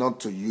question is not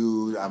to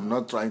you. I'm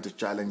not trying to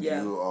challenge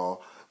you,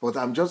 but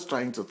I'm just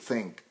trying to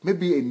think.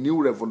 Maybe a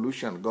new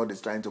revolution God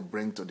is trying to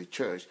bring to the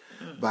church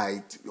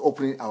by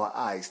opening our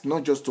eyes,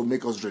 not just to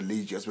make us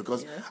religious,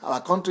 because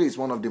our country is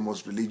one of the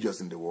most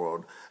religious in the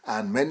world,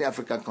 and many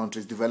African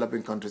countries,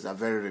 developing countries, are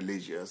very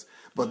religious,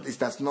 but it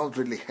does not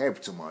really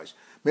help too much.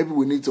 Maybe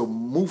we need to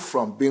move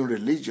from being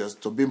religious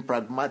to being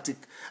pragmatic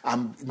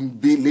and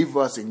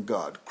believers in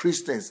God,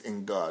 Christians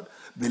in God,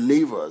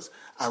 believers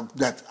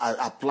that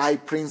apply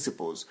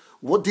principles.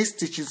 What these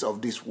teachings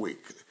of this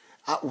week,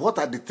 what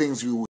are the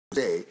things you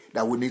today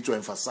that we need to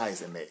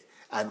emphasize in it,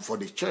 and for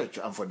the church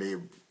and for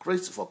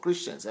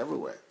Christians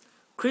everywhere?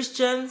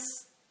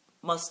 Christians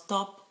must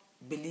stop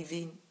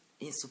believing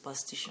in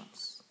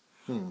superstitions.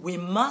 We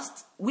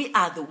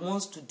are the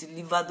ones to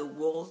deliver the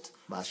world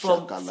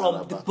from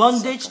the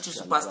bondage to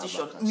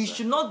superstition. We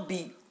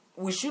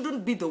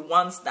shouldn't be the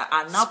ones that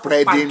are now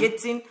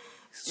propagating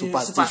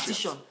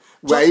superstition.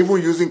 We are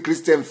even using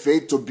Christian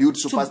faith to build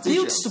superstition.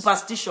 To build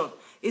superstition.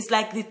 It's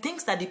like the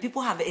things that the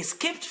people have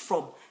escaped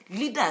from.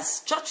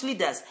 Leaders, church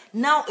leaders,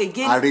 now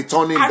again are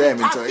returning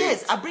them into it.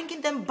 Yes, are bringing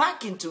them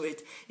back into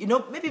it.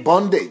 Maybe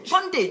bondage.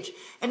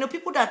 And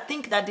people that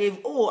think that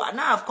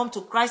now I've come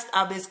to Christ,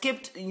 I've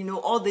escaped,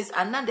 all this,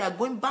 and now they are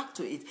going back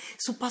to it.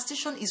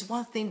 Superstition is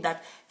one thing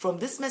that, from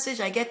this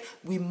message I get,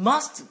 we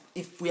must,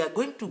 if we are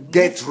going to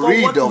get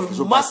rid of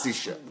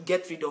superstition.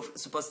 Get rid of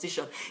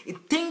superstition.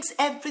 It thinks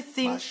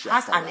everything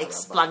has an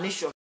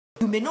explanation.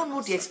 You may not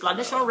know the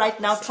explanation right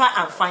now. Try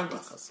and find it.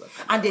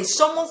 And there's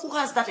someone who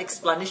has that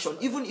explanation,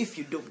 even if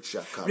you don't.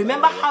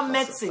 Remember how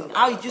medicine,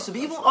 how it used to be,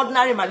 even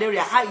ordinary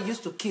malaria, how it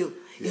used to kill.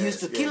 It used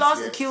to kill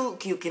us,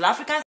 kill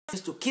Africans. It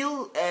used to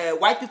kill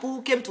white people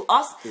who came to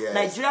us.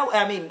 Nigeria,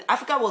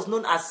 Africa was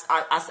known as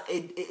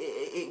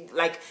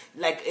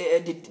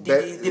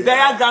the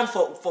burial ground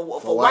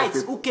for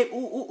whites who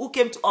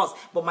came to us.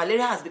 But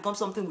malaria has become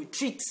something we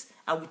treat,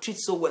 and we treat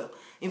so well.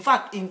 In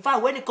fact,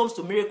 when it comes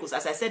to miracles,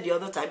 as I said the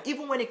other time,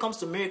 even when it comes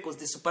to miracles,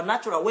 the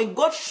supernatural, when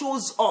God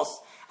shows us,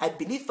 I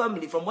believe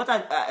firmly from what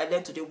I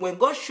learned today, when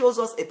God shows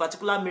us a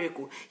particular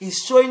miracle, He's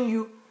showing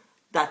you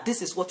that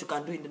this is what you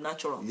can do in the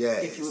natural.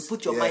 If you will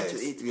put your mind to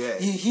it.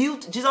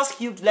 Jesus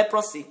healed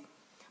leprosy,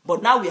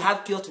 but now we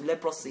have cure to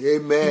leprosy.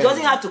 Amen. He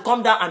doesn't have to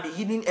come down and be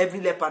healing every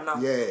leper now.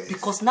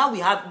 Because now we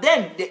have,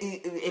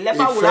 a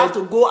leper will have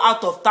to go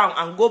out of town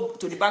and go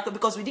to the back,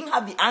 because we didn't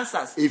have the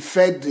answers. He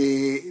fed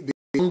the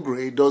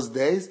hungry those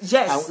days.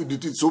 And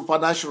it is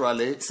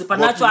supernaturally.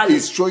 But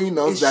it's showing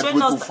us that we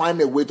could find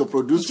a way to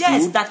produce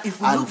food that if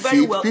we and look very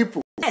feed well,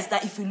 people. Yes,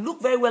 that if we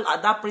look very well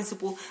at that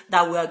principle,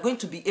 that we are going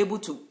to be able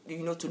to,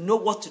 to know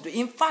what to do.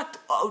 In fact,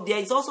 there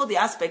is also the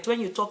aspect when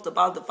you talked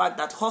about the fact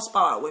that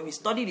horsepower, when we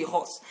study the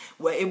horse,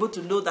 we're able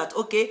to know that,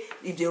 okay,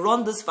 if they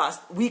run this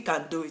fast, we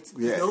can do it.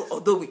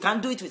 Although we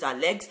can't do it with our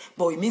legs,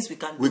 but it means we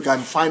can do it. We can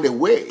find a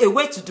way. A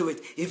way to do it.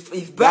 If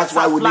birds That's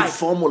why are we flying, need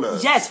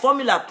formulas. Yes,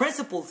 formula,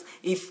 principles.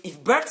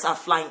 If birds are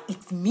flying,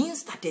 it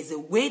means that there's a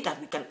way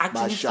that we can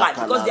actually fly,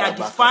 because they are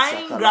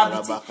defying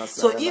gravity.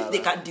 So if they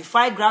can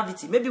defy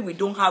gravity, maybe we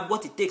don't have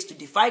what it takes to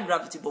defy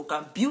gravity, but we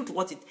can build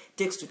what it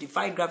takes to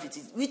defy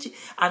gravity.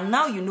 And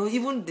now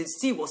even the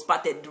sea was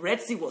parted, the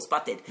Red Sea was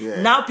parted.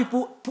 Now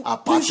people are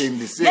parting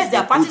the sea. Yes, they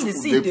are parting the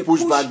sea. They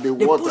push back the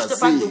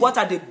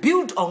water. They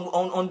build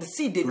on the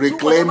sea. They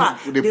reclaim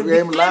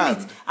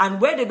land. It.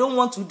 And where they don't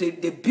want to,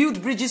 they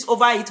build bridges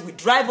over it. We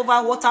drive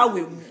over water.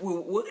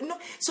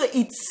 So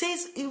it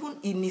says even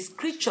in His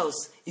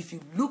creatures, if you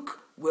look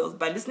well,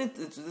 by listening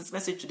to this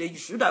message today, you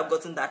should have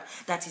gotten that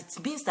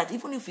it means that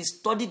even if we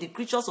study the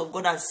creatures of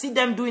God and see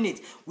them doing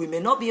it, we may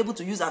not be able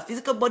to use our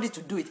physical body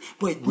to do it,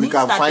 but it means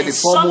that find the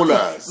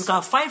formulas. We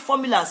can find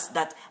formulas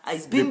that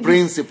is being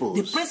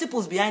the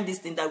principles behind this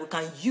thing that we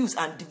can use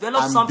and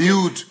develop and something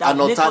build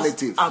an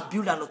alternative.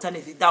 Build an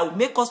alternative that will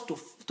make us to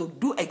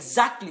do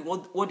exactly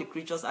what the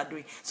creatures are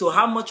doing. So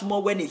how much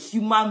more when a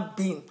human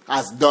being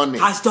has done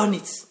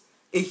it?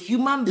 A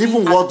human being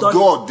even what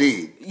God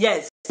did.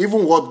 Yes.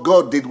 Even what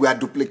God did, we are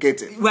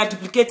duplicating. We are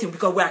duplicating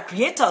because we are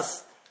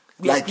creators.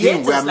 We are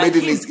made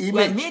in His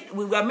image.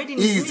 We are made in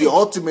His image. He is the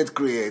ultimate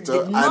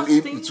creator,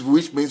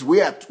 which means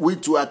we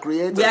too are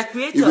creators. We are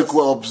creators. If we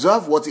could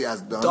observe what He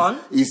has done,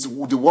 is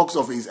the works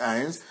of His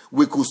hands,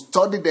 we could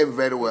study them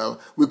very well.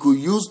 We could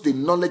use the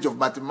knowledge of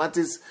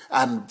mathematics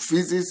and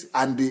physics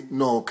and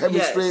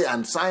chemistry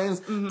and science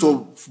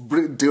to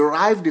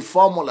derive the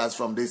formulas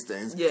from these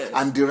things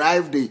and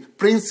derive the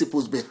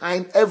principles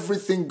behind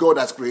everything God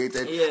has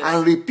created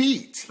and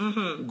repeat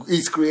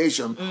His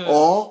creation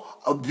or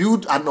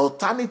build an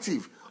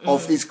alternative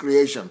of His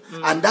creation.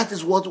 And that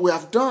is what we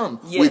have done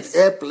with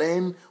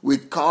airplane,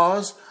 with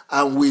cars,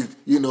 and with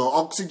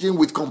oxygen,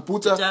 with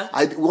computer.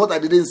 What I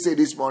didn't say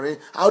this morning,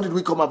 how did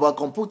we come about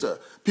computer?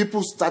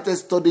 People started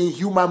studying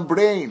human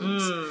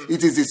brains.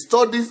 It is the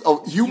studies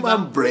of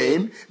human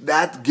brain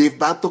that gave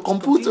birth to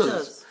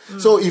computers.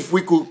 So if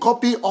we could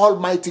copy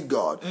Almighty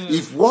God,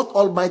 if what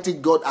Almighty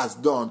God has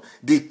done,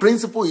 the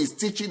principle is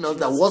teaching us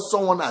that what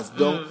someone has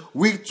done,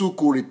 we too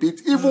could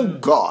repeat.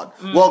 Even God,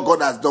 what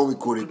God has done, we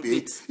could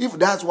repeat. If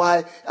that's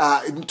why,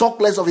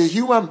 talk less of a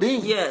human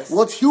being.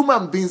 What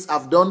human beings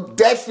have done,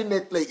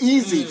 definitely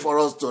easy for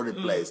us to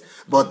replace.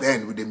 But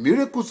then with the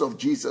miracles of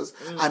Jesus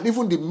and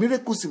even the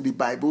miracles in the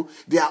Bible,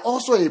 they are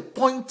also a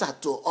pointer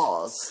to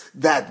us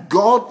that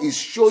God is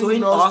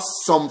showing us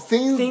some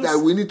things that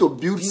we need to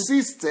build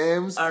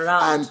systems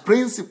and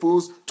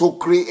principles to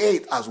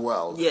create as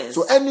well.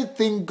 So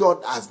anything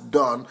God has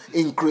done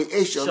in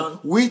creation,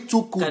 we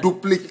too could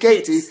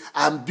duplicate it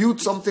and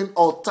build something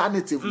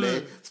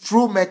alternatively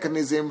through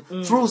mechanism,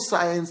 through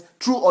science,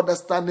 through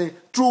understanding,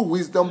 through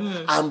wisdom,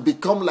 and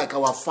become like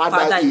our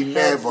Father in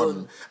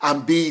heaven,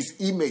 and be his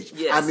image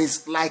and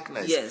his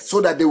likeness, so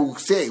that they will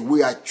say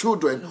we are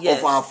children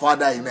of our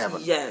Father in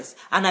heaven. Yes,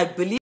 and I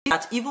believe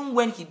that even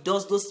when he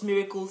does those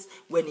miracles,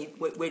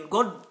 when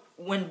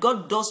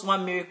God does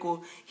one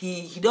miracle,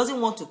 he doesn't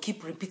want to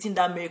keep repeating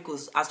that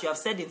miracles. As you have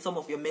said in some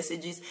of your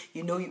messages,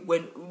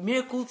 when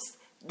miracles,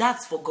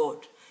 that's for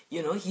God.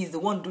 He's the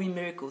one doing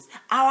miracles.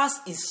 Ours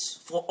is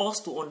for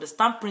us to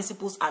understand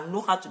principles and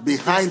know how to do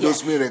behind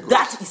those miracles.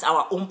 That is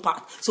our own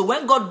part. So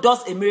when God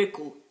does a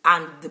miracle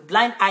and the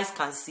blind eyes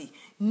can see,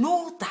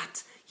 know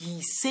that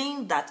he's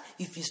saying that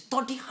if you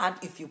study hard,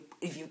 if you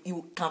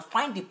can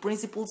find the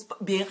principles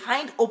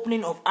behind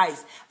opening of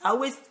eyes. I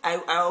always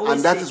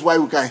and that is why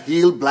we can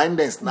heal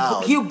blindness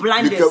now. Heal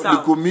blindness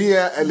now.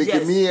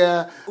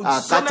 Leukemia,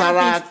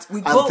 cataract,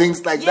 and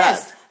things like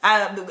that.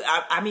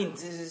 I mean,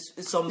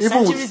 some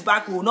centuries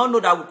back, we will not know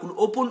that we could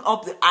open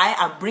up the eye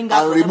and bring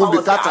out and remove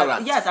the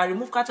cataract. Yes, and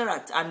remove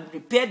cataract and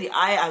repair the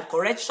eye and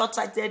correct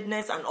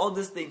short-sightedness and all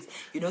these things.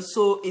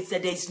 So it's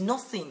that there is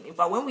nothing. In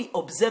fact, when we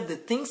observe the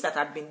things that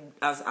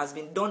has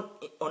been done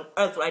on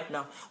earth right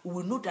now, we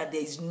will know that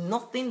there is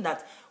nothing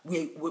that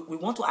we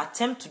want to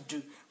attempt to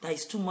do that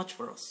is too much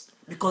for us.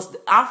 Because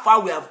how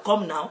far we have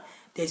come now,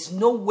 there is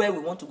nowhere we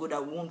want to go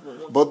that we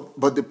won't.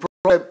 But the problem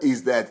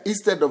is that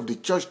instead of the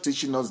church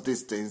teaching us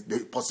these things,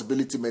 the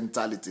possibility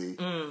mentality,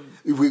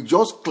 if we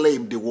just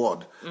claim the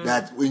word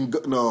that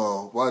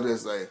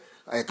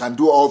I can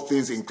do all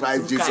things in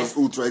Christ Jesus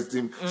who trusts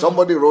him.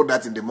 Somebody wrote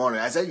that in the morning.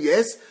 I said,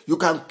 yes, you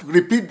can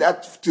repeat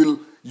that till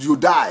you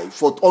die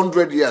for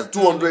 100 years,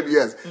 200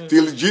 years,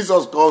 till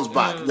Jesus comes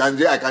back.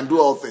 And I can do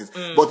all things.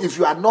 But if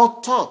you are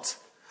not taught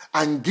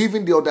and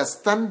given the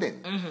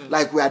understanding,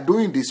 like we are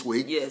doing this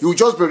week, you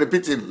just be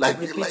repeating, like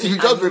a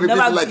count,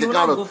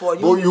 but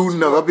you will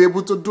never be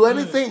able to do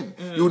anything.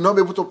 You will not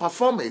be able to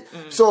perform it.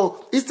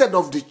 So instead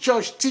of the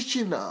church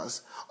teaching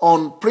us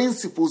on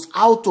principles,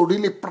 how to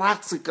really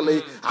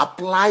practically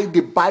apply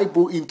the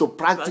Bible into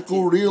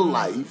practical real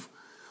life,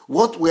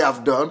 what we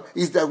have done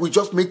is that we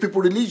just make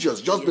people religious,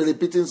 just be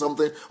repeating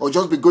something, or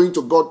just be going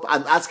to God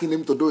and asking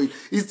him to do it.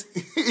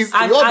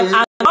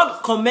 And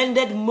God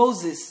commended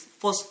Moses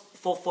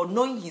for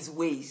knowing his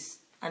ways,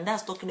 and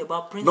that's talking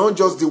about principles. Not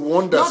just the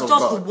wonders of God. Not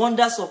just the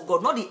wonders of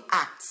God, not the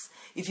acts.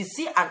 If you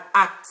see an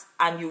act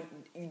and you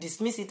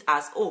dismiss it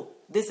as, oh,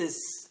 this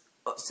is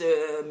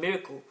a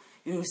miracle,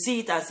 you see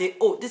it and say,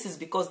 oh, this is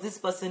because this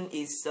person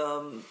is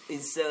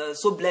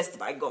so blessed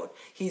by God.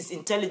 He's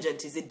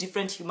intelligent. He's a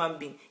different human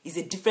being. He's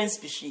a different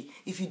species.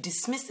 If you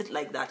dismiss it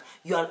like that,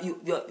 you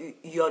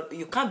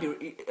can't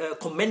be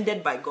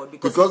commended by God,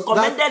 because he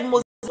commended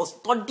Moses for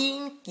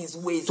studying his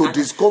ways to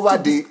discover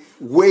the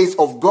ways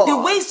of God. The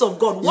ways of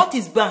God. What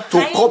is behind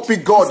to copy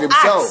God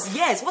himself? Acts.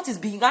 Yes, what is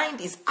behind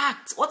his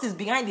acts? What is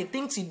behind the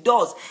things he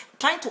does?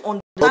 Trying to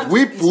understand. But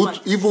we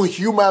put even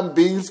human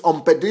beings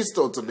on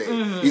pedestal today.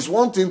 It's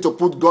one thing to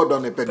put God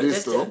on a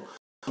pedestal.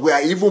 We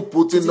are even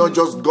putting not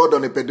just God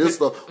on a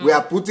pedestal, we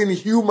are putting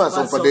humans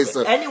on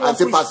pedestal. And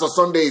say Pastor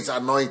Sunday is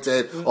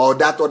anointed, or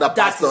that other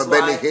pastor,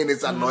 Benny Hinn,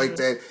 is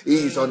anointed. He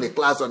is on a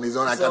class on his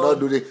own. I cannot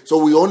do this.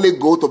 So we only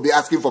go to be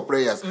asking for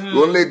prayers.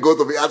 We only go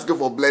to be asking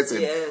for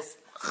blessing. Yes.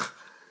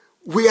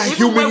 We are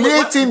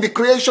humiliating the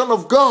creation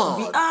of God.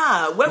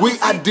 We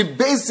are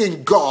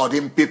debasing God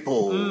in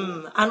people.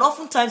 And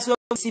oftentimes when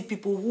we see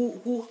people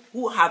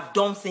who have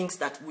done things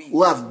that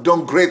who have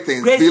done great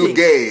things, Bill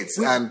Gates,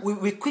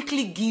 we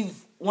quickly give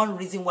one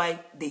reason why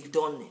they've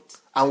done it.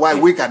 And why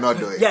we cannot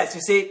do it. Yes, you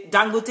say,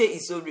 Dangote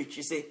is so rich.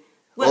 You say,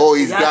 well,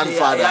 his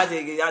grandfather.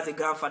 He has a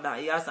grandfather.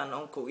 He has an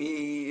uncle.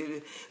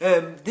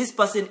 This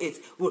person is,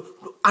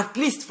 at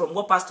least from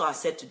what Pastor has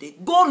said today,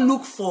 go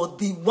look for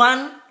the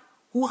one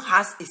who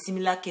has a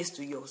similar case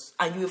to yours.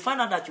 And you will find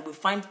out that you will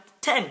find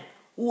 10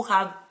 who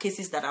have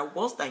cases that are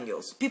worse than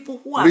yours. People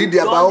who have read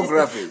their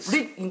biographies.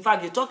 In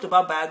fact, you talked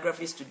about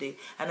biographies today,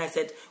 and I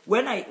said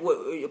one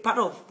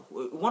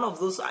of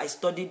those I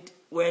studied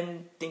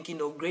when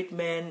thinking of great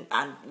men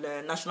and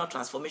national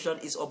transformation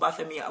is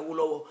Obafemi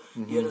Awolowo.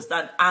 You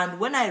understand? And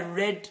when I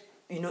read,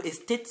 a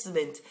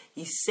statement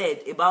he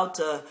said about,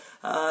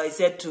 he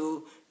said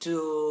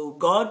to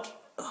God,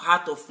 a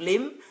heart of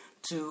flame,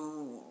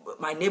 to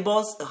my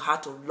neighbors, a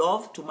heart of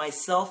love, to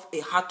myself,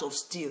 a heart of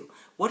steel.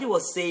 What he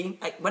was saying,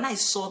 when I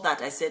saw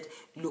that, I said,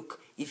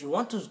 look, if you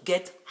want to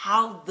get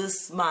how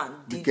this man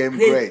did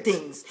great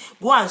things,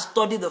 go and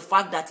study the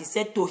fact that he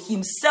said to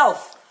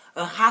himself,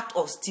 a heart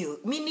of steel,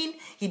 meaning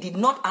he did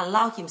not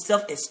allow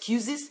himself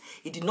excuses.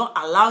 He did not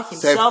allow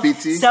himself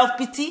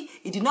self-pity.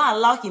 He did not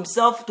allow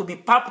himself to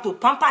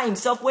pamper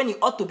himself when he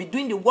ought to be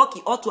doing the work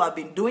he ought to have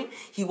been doing.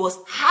 He was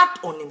hard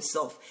on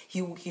himself.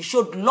 He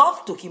showed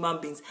love to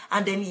human beings,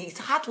 and then his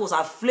heart was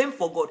aflame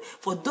for God.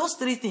 For those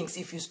three things,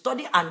 if you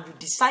study and you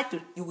decide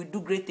to, you will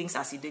do great things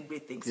as he did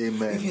great things.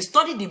 Amen. If you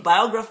study the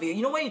biography,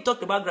 when you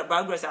talk about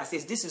biography, I say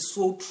this is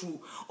so true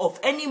of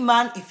any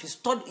man. If you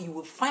study, you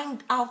will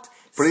find out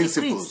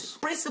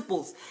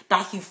principles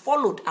that he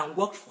followed and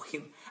worked for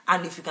him.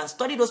 And if you can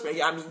study those,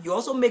 I mean, you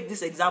also make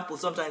this example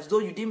sometimes, though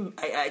you didn't,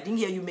 I didn't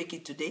hear you make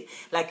it today.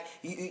 Like,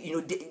 you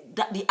know,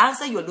 the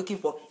answer you're looking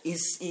for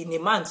is in a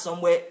man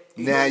somewhere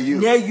near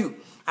you.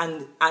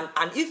 And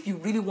if you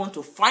really want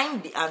to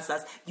find the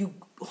answers, you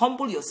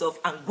humble yourself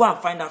and go and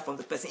find out from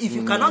the person. If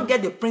you cannot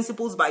get the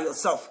principles by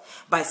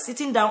yourself, by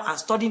sitting down and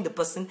studying the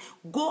person,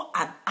 go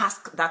and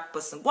ask that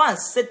person. Go and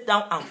sit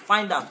down and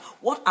find out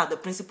what are the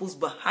principles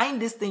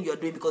behind this thing you're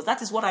doing, because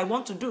that is what I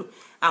want to do.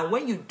 And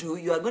when you do,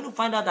 you are going to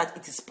find out that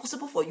it is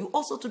possible for you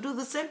also to do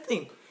the same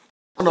thing.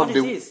 One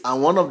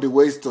of the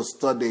ways to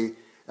study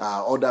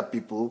other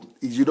people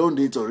is you don't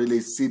need to really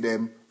see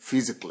them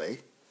physically.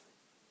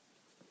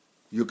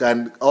 You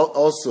can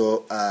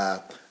also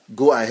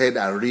go ahead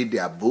and read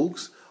their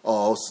books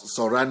or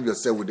surround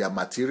yourself with their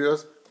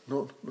materials.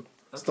 No.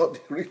 Study,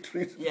 read.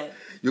 Yeah.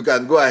 You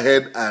can go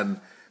ahead and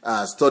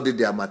study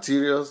their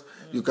materials.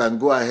 You can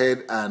go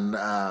ahead and,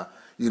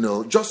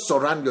 just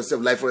surround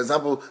yourself. Like, for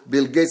example,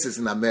 Bill Gates is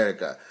in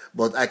America,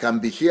 but I can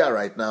be here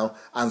right now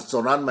and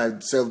surround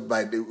myself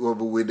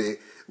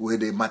with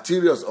the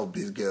materials of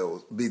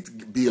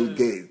Bill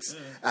Gates.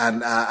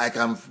 And I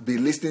can be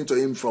listening to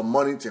him from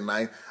morning to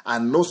night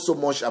and know so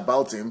much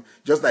about him,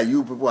 just like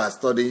you people are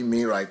studying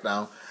me right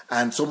now,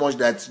 and so much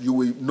that you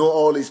will know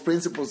all his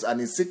principles and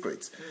his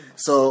secrets.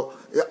 So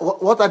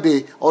what are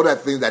the other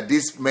things that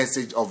this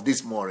message of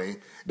this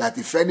morning, that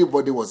if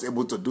anybody was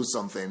able to do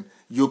something,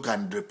 you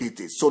can repeat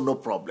it. So no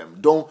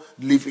problem. Don't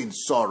live in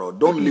sorrow.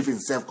 Don't live in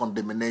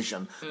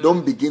self-condemnation.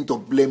 Don't begin to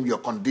blame your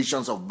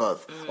conditions of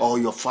birth or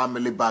your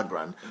family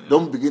background.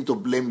 Don't begin to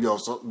blame your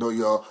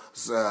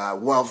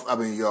wealth,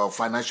 your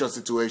financial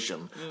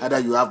situation. Either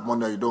you have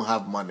money or you don't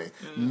have money.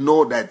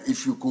 Know that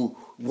if you could,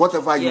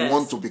 whatever you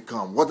want to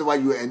become, whatever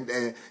you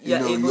envy,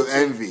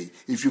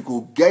 if you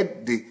could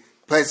get the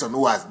person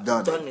who has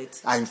done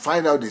it and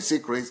find out the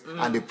secrets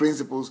and the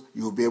principles,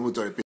 you'll be able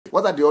to repeat.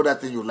 What are the other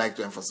things you'd like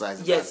to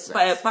emphasize? Yes,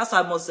 Pastor,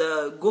 I must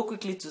go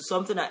quickly to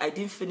something I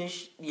didn't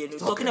finish.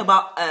 Talking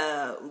about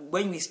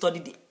when we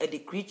studied the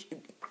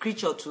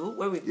creature too,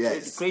 when we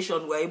the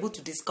creation, we're able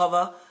to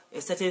discover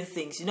certain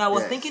things. I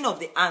was thinking of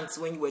the ants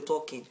when you were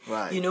talking.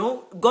 Right.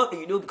 God,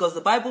 because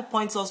the Bible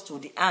points us to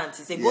the ants.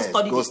 He said, go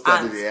study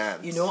the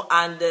ants.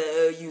 And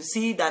you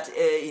see that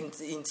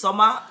in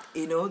summer,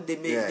 they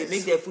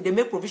make their food, they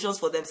make provisions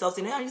for themselves.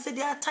 And you say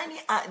they are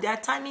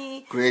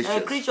tiny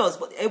creatures,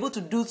 but able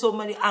to do so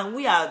many. And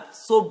we are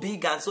so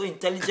big and so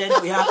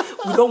intelligent. We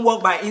don't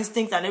work by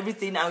instinct and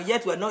everything, and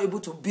yet we're not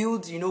able to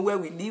build. Where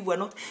we live, we're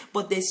not.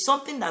 But there's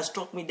something that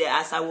struck me there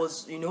as I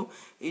was,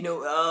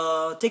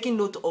 taking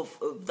note of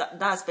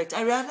that aspect.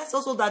 I realized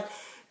also that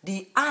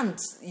the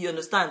ants, you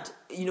understand,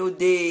 let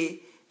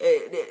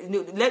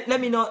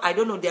me know. I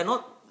don't know. They are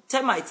not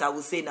termites, I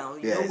will say now.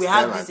 We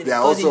have this in they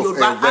are also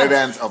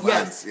variants of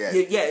ants.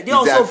 They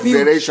also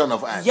variation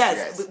of ants.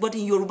 Yes, but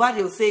in Yoruba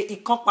they will say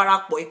 "ikan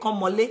parapọ̀, ikan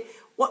mole."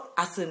 What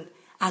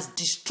as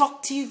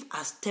destructive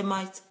as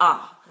termites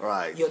are.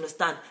 Right. You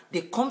understand?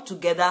 They come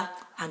together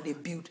and they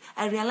build.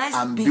 I realized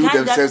and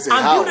behind that,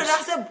 build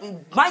themselves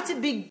a mighty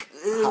big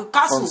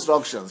castle.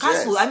 Constructions.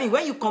 Castle. Yes. I mean,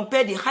 when you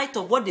compare the height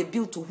of what they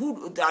build to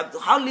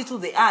how little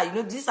they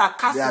are, these are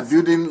castles. They are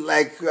building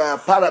like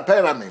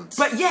pyramids.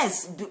 But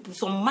yes,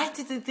 some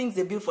mighty things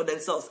they build for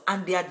themselves,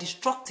 and they are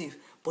destructive.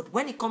 But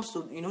when it comes to,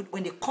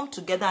 when they come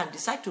together and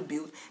decide to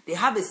build, they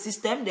have a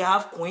system, they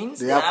have queens,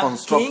 they have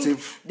constructive king,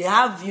 they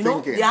have,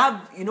 thinking. They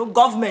have,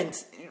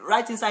 government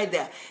right inside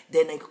there.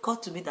 Then it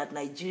occurred to me that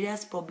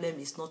Nigeria's problem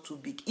is not too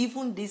big.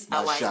 Even this,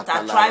 our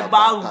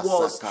intertribal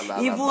wars,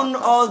 even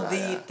all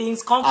the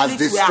things,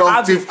 conflicts we are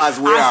having, as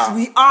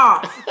we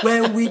are,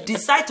 when we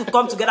decide to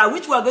come together,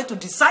 which we are going to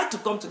decide to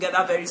come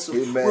together very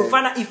soon, Amen. We'll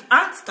find out if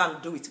ants can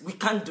do it, we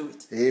can do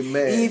it.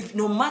 Amen. If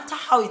no matter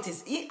how it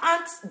is,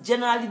 ants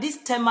generally, these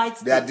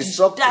termites, they are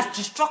destructive. That's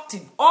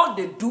destructive. All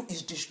they do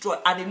is destroy.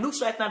 And it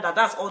looks right now that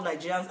that's all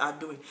Nigerians are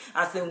doing.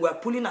 As in, we're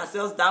pulling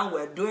ourselves down,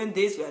 we're doing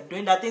this, we're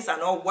doing that, things are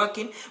not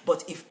working.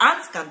 But if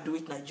ants can do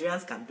it,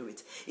 Nigerians can do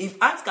it. If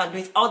ants can do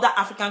it, other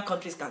African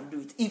countries can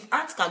do it. If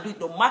ants can do it,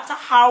 no matter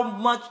how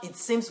much it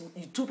seems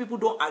two people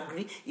don't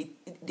agree,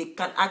 they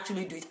can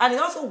actually do it. And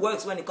it also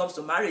works when it comes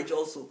to marriage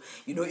also.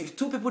 If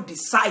two people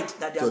decide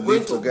that they are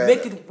going to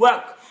make it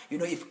work,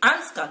 if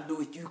ants can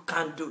do it, you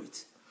can do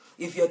it.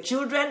 If your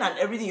children and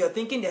everything you're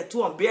thinking they're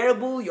too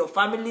unbearable, your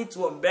family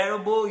too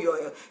unbearable,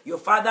 your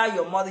father,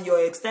 your mother,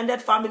 your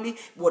extended family,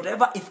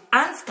 whatever, if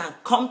ants can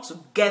come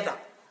together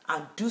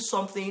and do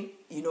something,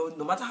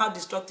 no matter how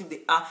destructive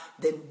they are,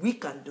 then we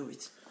can do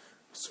it.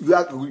 So you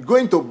are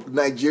going to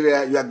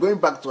Nigeria, you are going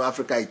back to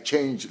Africa, a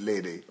changed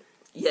lady.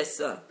 Yes,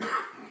 sir.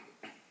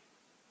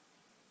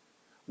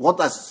 What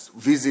has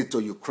visit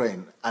to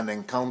Ukraine and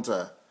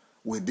encounter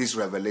with this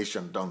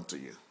revelation done to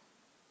you?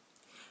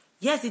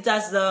 Yes, it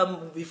has.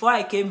 Before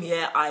I came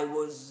here, I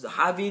was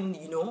having,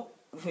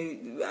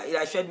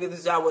 I shared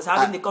with you, I was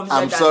having the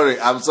conversation.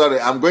 I'm sorry.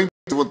 I'm going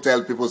to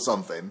tell people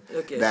something.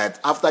 Okay. That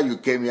after you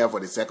came here for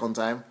the second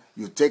time,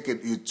 you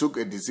took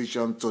a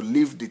decision to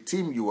leave the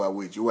team you were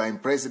with. You were in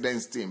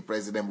President's team,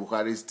 President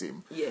Buhari's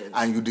team. Yes.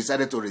 And you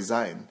decided to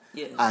resign.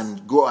 Yes.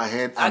 And go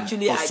ahead and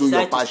pursue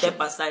your passion. To step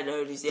aside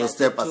already.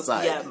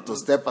 To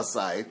step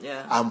aside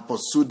and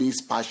pursue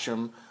this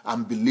passion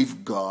and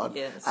believe God.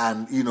 Yes.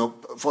 And, you know,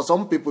 for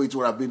some people it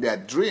would have been their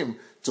dream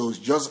to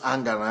just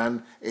hang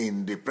around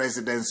in the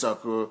president's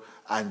circle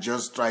and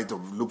just try to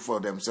look for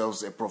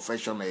themselves a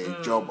profession,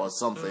 a job or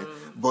something.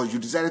 But you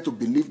decided to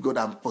believe God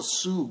and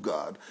pursue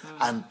God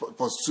and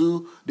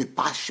pursue the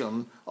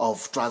passion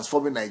of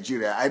transforming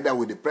Nigeria, either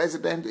with the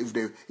president,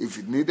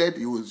 if needed,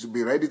 you will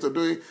be ready to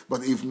do it.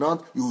 But if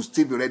not, you will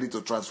still be ready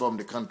to transform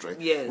the country.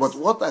 Yes. But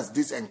what has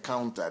this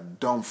encounter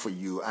done for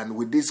you? And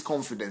with this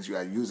confidence you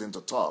are using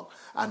to talk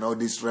and all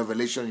this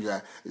revelation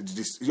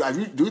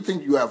do you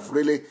think you have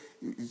really,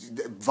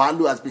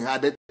 value has been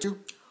added to you?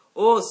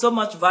 Oh, so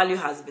much value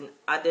has been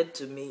added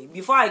to me.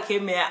 Before I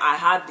came here, I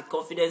had the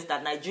confidence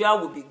that Nigeria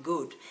will be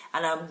good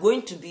and I'm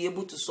going to be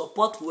able to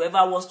support whoever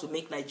wants to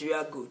make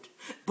Nigeria good.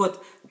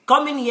 But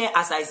coming here,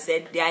 as I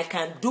said, the I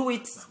can do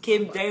it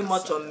came very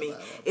much on me.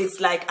 It's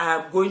like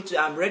I'm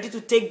ready to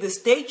take the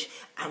stage.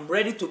 I'm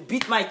ready to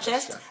beat my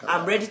chest.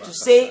 I'm ready to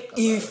say,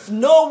 if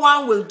no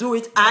one will do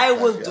it, I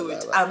will do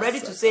it. I'm ready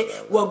to say,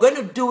 we're going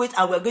to do it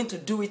and we're going to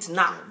do it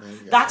now.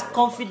 That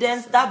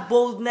confidence, that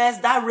boldness,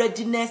 that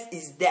readiness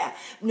is there.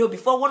 You know,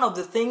 before, one of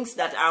the things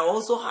that I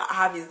also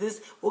have is this,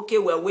 okay,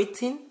 we're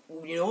waiting.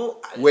 You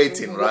know,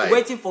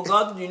 waiting for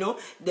God, you know,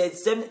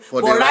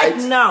 but right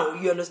now,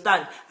 you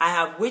understand, I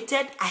have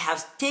waited, I have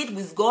stayed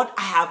with God,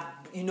 I have,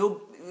 you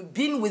know,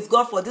 been with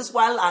God for this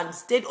while and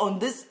stayed on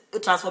this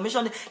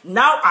transformation.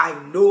 Now I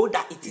know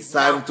that it's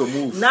time to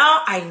move.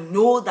 Now I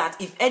know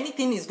that if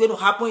anything is going to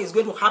happen, it's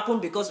going to happen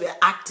because we're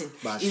acting.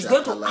 It's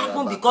going to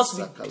happen because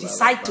we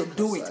decide to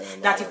do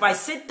it. That if I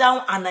sit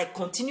down and I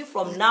continue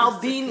from now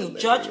being in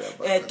church,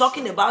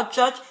 talking about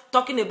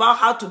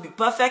how to be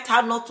perfect,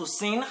 how not to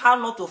sin, how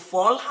not to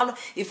fall,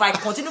 if I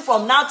continue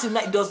from now till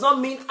now, it does not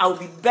mean I'll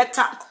be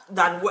better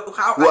than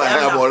how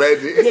I am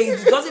already.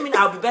 It doesn't mean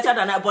I'll be better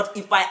than that. But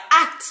if I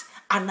act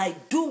and I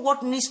do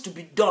what needs to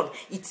be done,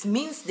 it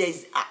means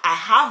I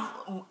have,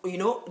 you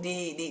know,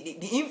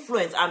 the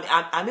influence.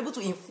 I'm able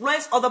to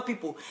influence other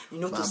people, you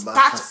know, to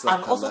start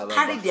and also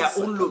carry their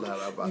own load,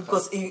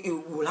 because it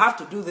will have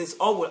to do this.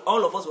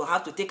 All of us will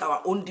have to take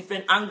our own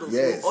different angles.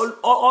 Yes. We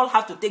all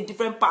have to take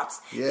different parts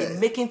in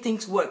making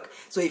things work.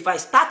 So if I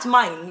start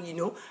mine, you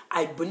know,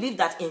 I believe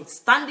that in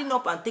standing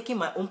up and taking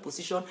my own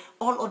position,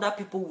 all other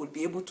people will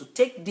be able to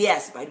take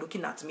theirs by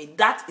looking at me.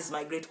 That is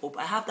my great hope.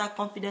 I have that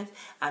confidence,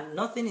 and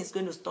nothing is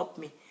going to stop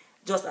me.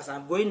 Just as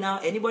I'm going now,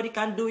 anybody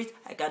can do it,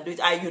 I can do it.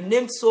 You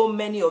named so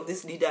many of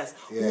these leaders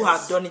who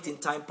have done it in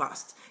time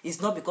past. It's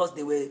not because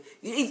they were,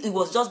 it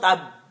was just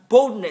that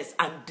boldness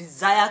and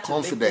desire to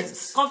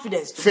confidence,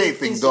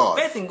 faith in God,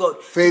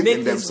 faith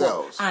in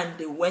themselves, and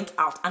they went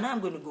out. And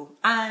I'm going to go.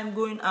 I'm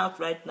going out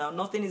right now.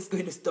 Nothing is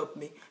going to stop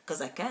me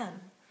because I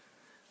can.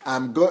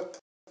 I'm going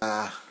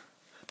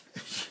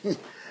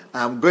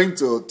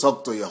to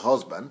talk to your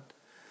husband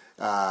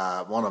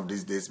one of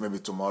these days, maybe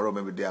tomorrow,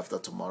 maybe day after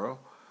tomorrow.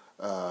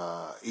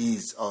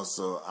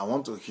 I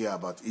want to hear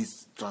about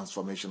his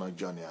transformational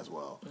journey as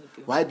well.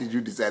 Okay. Why did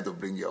you decide to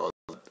bring your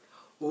husband?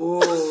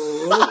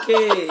 Oh,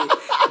 okay.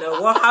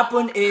 Now what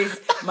happened is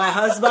my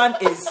husband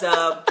is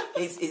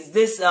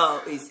this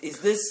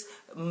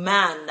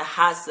man that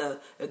has a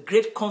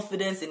great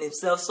confidence in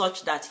himself,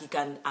 such that he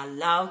can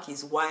allow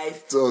his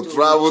wife to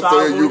travel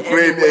to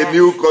Ukraine, anywhere, a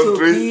new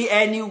country, to be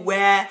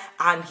anywhere,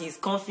 and he's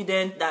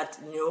confident that,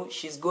 you know,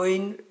 she's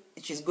going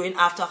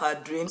after her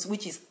dreams,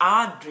 which is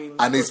our dream,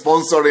 and he's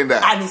sponsoring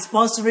that, and he's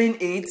sponsoring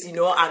it, you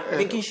know, and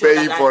making sure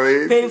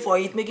paying for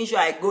it, making sure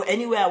I go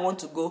anywhere I want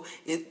to go,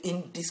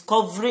 in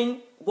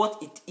discovering what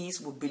it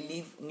is we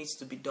believe needs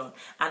to be done.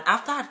 And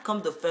after I'd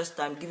come the first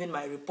time giving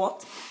my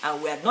report,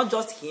 and we had not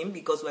just him,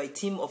 because we're a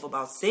team of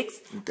about 6,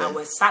 and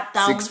we sat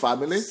down. 6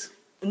 families?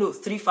 No,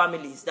 3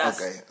 families. That's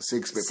okay,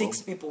 6 people.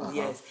 6 people,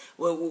 yes.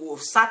 Well, we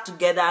sat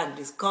together and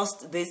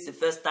discussed this the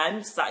first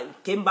time,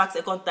 came back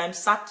second time,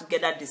 sat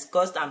together,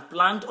 discussed and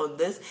planned on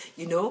this.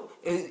 You know,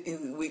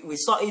 we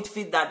saw it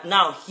fit that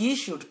now he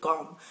should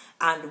come,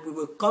 and we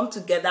will come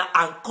together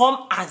and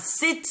come and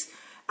sit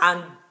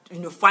and, you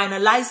know,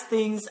 finalize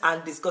things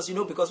and discuss, you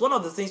know, because one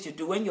of the things you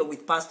do when you're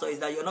with pastor is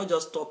that you're not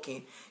just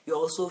talking, you're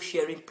also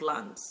sharing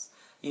plans.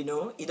 You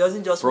know, he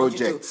doesn't just want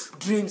you to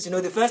dreams. You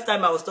know, the first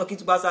time I was talking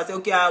to Pastor, I said,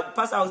 okay,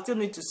 Pastor, I will still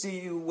need to see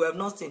you. We have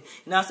not seen.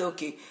 And I said,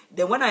 okay.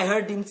 Then when I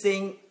heard him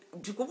saying,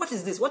 what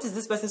is this? What is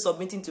this person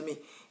submitting to me?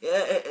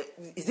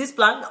 Is this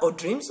plan or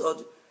dreams?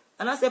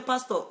 And I said,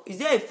 Pastor, is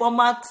there a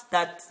format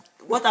that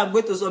what I'm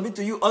going to submit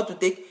to you ought to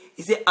take?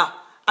 He said, I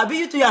bet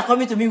you two are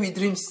coming to me with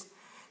dreams.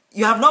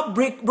 You have not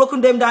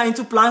broken them down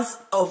into plans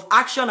of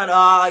action. And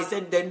he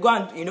said, then go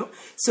and, you know.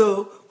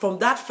 So from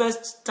that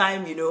first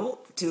time, you know,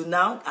 till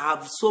now, I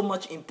have so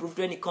much improved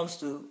when it comes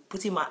to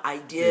putting my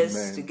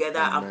ideas together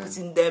and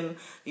putting them,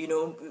 you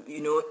know,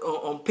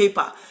 on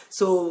paper.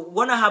 So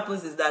what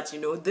happens is that, you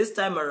know, this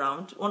time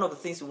around, one of the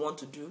things we want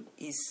to do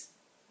is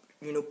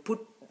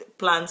put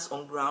plans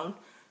on ground,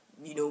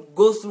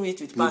 go through it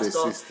with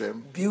Pastor,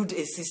 build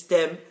a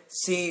system,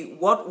 see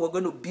what we're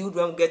going to build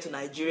when we get to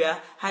Nigeria,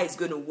 how it's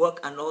going to work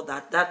and all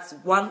that. That's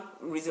one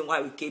reason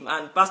why we came.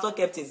 And Pastor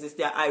kept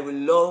insisting, I will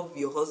love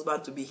your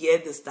husband to be here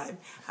this time.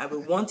 I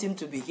will want him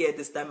to be here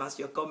this time as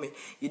you're coming.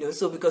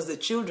 So because the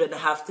children, I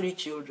have 3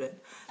 children,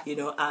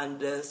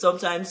 and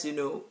sometimes,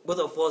 both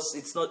of us,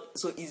 it's not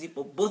so easy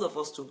for both of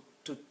us to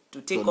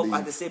take off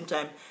at the same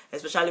time,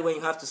 especially when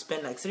you have to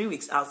spend like 3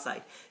 weeks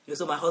outside.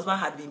 So my husband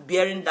had been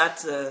bearing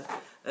that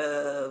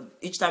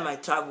each time I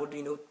traveled,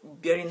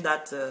 bearing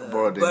that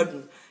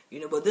burden.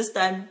 But this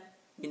time,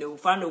 we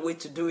found a way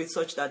to do it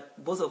such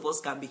that both of us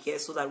can be here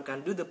so that we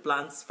can do the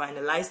plans,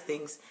 finalize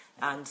things,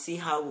 and see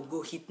how we'll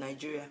go hit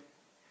Nigeria.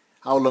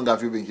 How long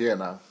have you been here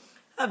now?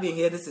 I've been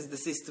here, this is the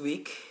 6th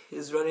week.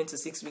 It's running to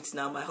 6 weeks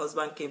now. My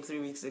husband came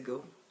 3 weeks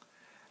ago.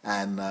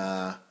 And,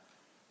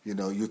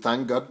 you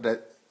thank God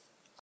that,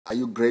 are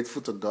you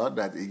grateful to God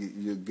that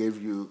He gave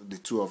you, the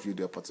two of you,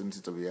 the opportunity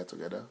to be here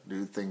together? Do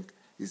you think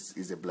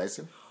it's a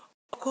blessing?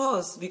 Of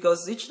course,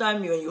 because each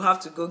time you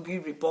have to go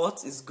give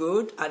reports, it's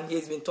good. And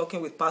he's been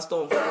talking with Pastor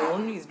on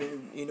phone. He's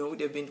been,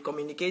 they've been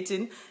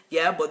communicating.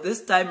 Yeah, but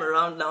this time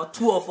around now,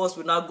 2 of us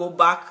will now go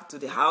back to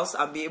the house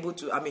and be able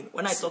to,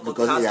 when I talk about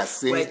the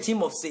house, we're a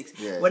team of 6.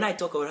 Yeah. When I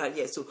talk about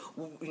so,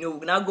 we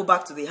now go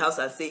back to the house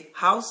and say,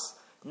 house,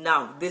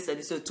 now this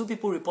and so 2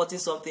 people reporting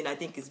something, I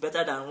think is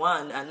better than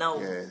 1. And now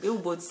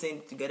we've both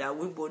seen together.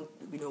 We've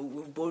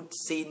both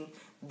seen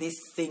these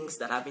things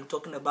that I've been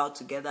talking about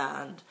together,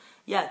 and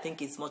I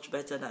think it's much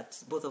better that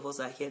both of us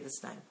are here this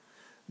time.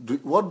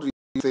 What do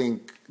you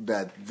think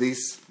that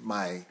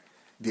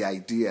the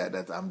idea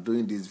that I'm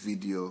doing this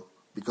video,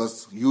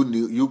 because you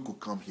knew you could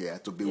come here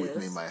to be with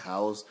me in my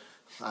house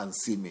and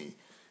see me,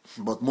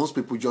 but most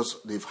people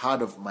they've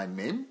heard of my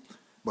name,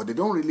 but they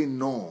don't really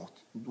know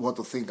what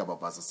to think about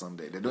Pastor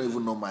Sunday. They don't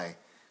even know my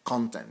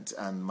content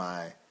and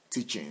my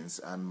teachings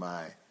and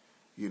my,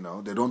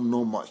 they don't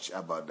know much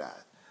about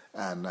that.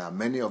 And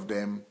many of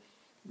them,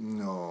 they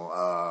don't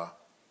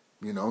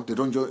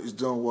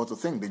know what to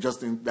think. They just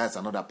think that's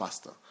another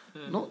pastor.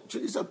 No,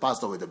 he's a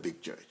pastor with a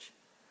big church.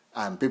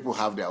 And people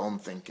have their own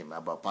thinking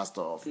about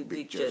pastor of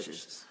big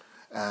churches.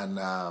 And,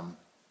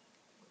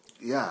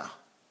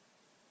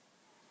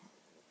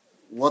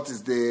 what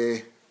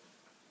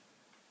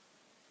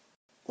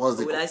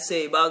will I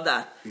say about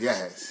that?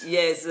 Yes.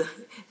 Yes,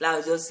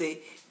 I'll just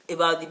say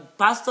about the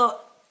pastor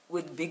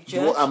with big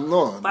church.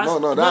 No,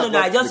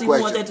 I just even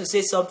wanted to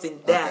say something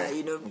there.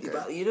 Okay.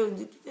 About,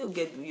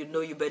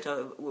 you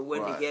better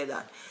when you hear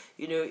that.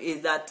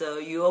 Is that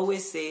you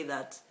always say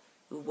that.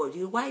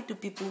 Why do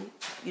people,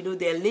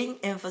 they're laying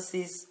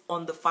emphasis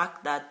on the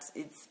fact that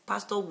it's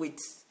pastor with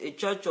a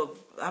church of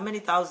how many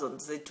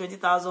thousands,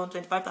 20,000,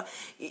 25,000.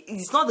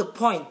 It's not the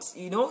point,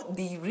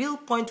 The real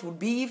point would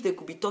be if they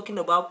could be talking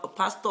about a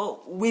pastor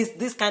with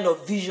this kind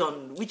of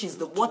vision, which is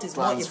what is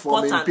more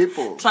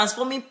important.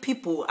 Transforming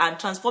people and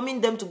transforming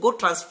them to go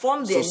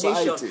transform their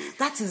nation.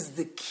 That is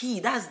the key.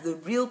 That's the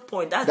real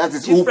point. That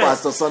is who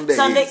Pastor Sunday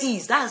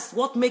is. That's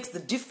what makes the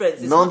difference.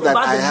 It's not that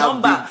I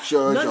have big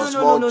church or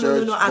small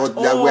church,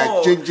 but that we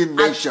are changing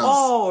nations. At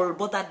all,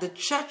 but that the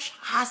church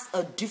has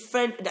a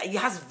different, that it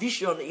has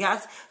vision, it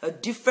has a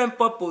different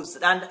purpose,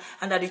 and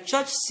that the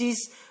church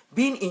sees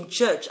being in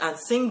church and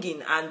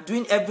singing and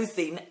doing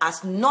everything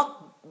as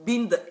not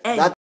being the end.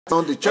 That's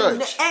not the church.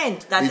 The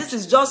end. This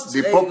is just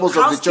the purpose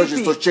of the church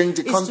is to change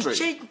the country. To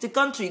change the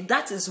country.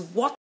 That is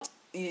what.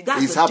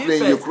 It's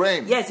happening in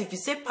Ukraine. Yes, if you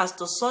say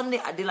Pastor Sunday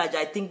Adelaja,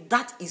 I think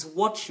that is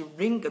what should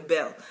ring a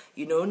bell.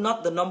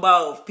 Not the number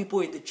of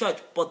people in the church,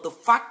 but the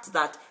fact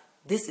that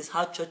this is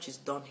how church is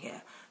done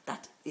here.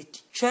 That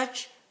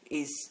church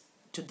is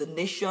to the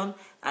nation,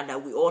 and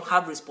that we all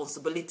have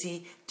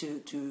responsibility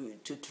to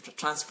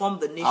transform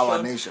the nation.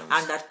 Our nations.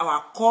 And that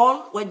our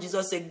call, when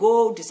Jesus said,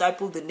 go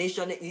disciple the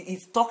nation,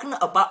 it's talking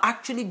about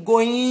actually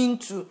going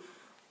to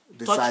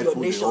touch your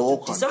nation,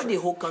 to disciple the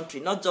whole country,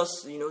 not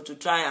just, to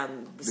try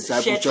and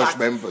disciple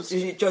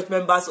church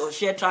members or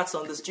share tracts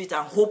on the street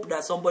and hope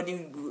that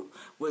somebody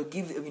will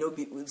give,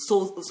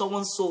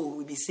 someone's soul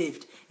will be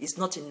saved. It's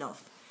not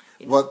enough.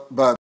 But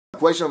the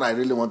question I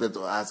really wanted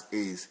to ask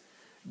is,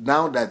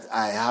 now that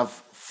I have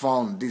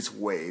found this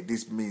way,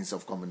 this means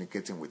of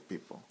communicating with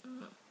people,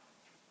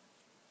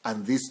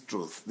 and this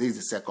truth, this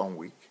is the 2nd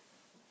week.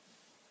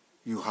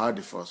 You heard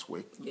the 1st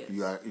week. Yes.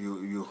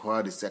 You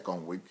heard the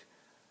 2nd week.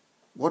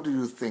 What do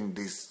you think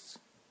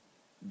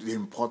the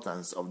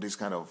importance of this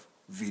kind of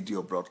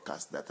video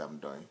broadcast that I'm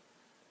doing?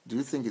 Do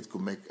you think it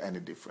could make any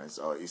difference,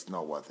 or it's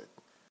not worth it?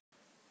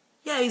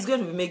 Yeah, it's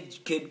going to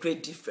make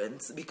great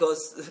difference,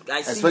 because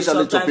I see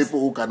especially to people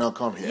who cannot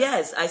come here.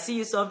 Yes, I see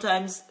you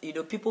sometimes,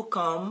 people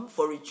come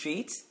for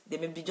retreats, they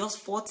may be just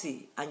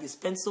 40, and you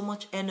spend so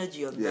much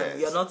energy on them.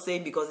 You're not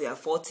saying because they are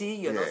 40,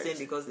 you're not saying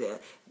because they're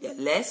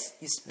less.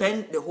 You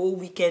spend the whole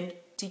weekend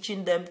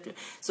teaching them.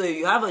 So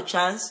you have a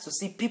chance to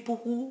see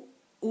people who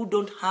who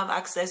don't have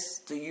access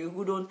to you,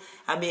 who don't,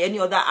 any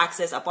other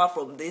access apart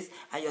from this,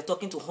 and you're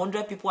talking to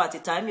 100 people at a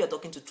time, you're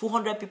talking to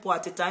 200 people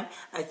at a time,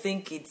 I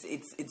think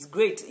it's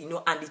great,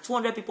 and the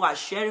 200 people are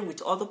sharing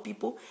with other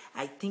people.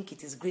 I think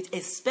it is great,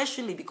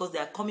 especially because they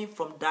are coming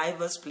from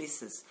diverse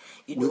places.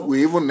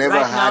 We even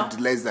never had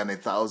less than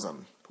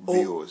 1,000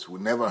 viewers. We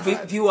never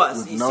had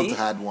viewers. We've not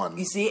had one.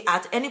 You see,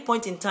 at any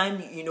point in time,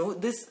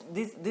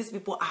 these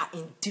people are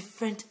in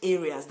different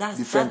areas. That's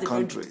different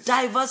countries,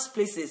 diverse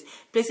places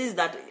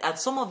that, and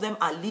some of them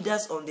are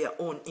leaders on their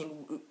own.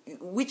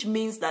 Which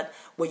means that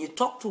when you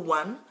talk to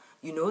one,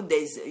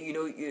 there's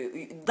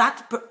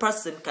that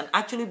person can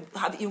actually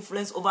have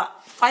influence over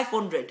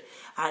 500,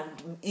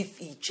 and if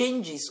he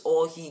changes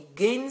or he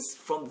gains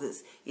from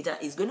this, it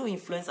is going to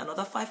influence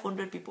another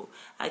 500 people.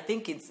 I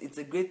think it's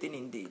a great thing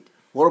indeed.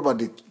 What about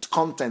the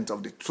content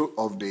of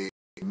the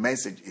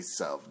message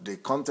itself? The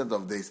content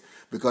of this,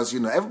 because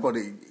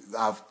everybody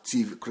have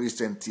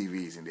Christian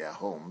TVs in their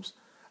homes,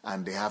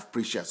 and they have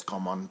preachers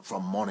come on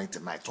from morning to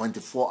night,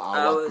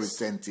 24-hour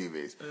Christian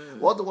TVs.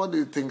 What do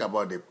you think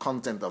about the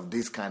content of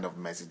this kind of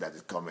message that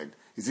is coming?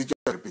 Is it just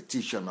a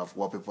repetition of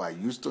what people are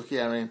used to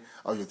hearing,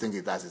 or you think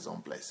it has its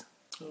own place?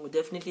 Oh,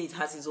 definitely it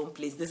has its own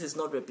place. This is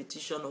not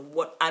repetition of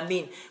what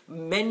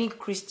many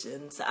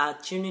Christians are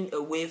tuning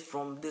away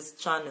from these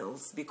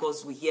channels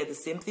because we hear the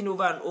same thing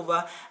over and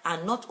over,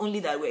 and not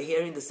only that we're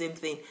hearing the same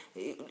thing,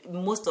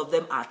 most of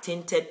them are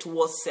tainted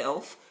towards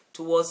self,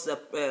 towards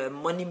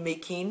money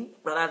making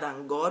rather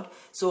than God.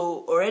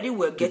 So already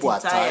we're getting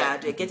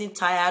tired. They're getting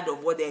tired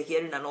of what they're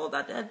hearing and all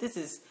that. This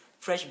is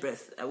fresh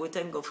breath. I will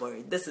thank God for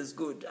it. This is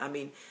good.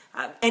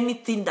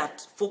 Anything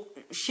that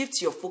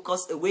shifts your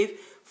focus away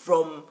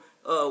from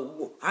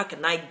how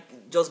can I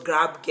just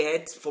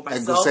get for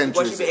myself,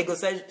 worship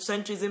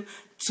egocentrism,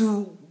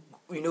 to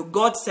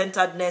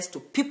God-centeredness,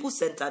 to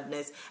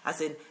people-centeredness. As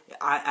in,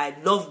 I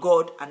love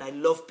God and I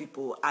love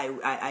people.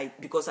 I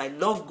because I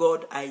love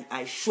God,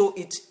 I show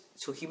it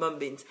to human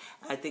beings.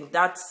 I think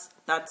that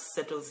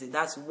settles it.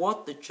 That's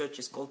what the church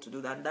is called to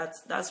do, and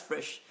that's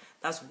fresh.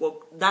 That's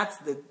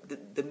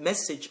the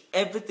message.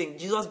 Everything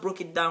Jesus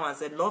broke it down and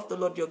said, love the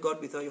Lord your God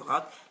with all your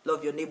heart,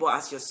 love your neighbor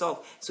as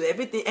yourself. So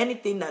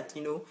anything that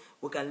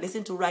we can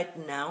listen to right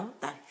now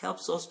that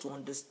helps us to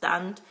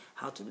understand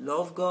how to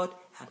love God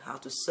and how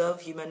to serve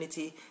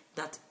humanity,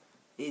 that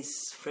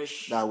is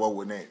fresh. That's what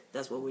we need.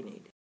 That's what we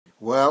need.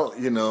 Well,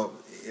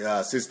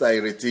 Sister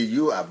Ireti,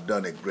 you have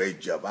done a great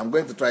job. I'm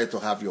going to try to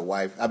have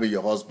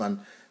your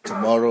husband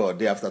tomorrow or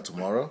day after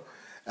tomorrow.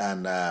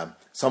 And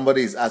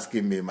somebody is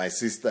asking me, my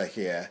sister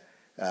here,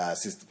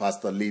 Sister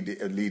Pastor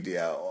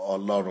Lydia or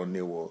Laura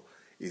Niwo,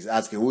 is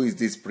asking, who is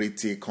this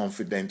pretty,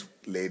 confident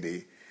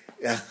lady?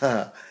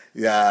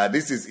 Yeah,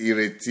 this is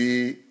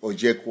Ireti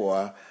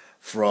Ojekhoa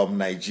from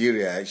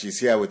Nigeria. She's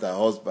here with her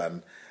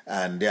husband,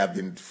 and they have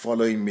been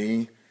following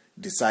me,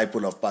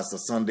 disciple of Pastor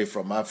Sunday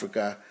from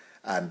Africa,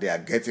 and they are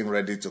getting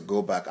ready to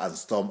go back and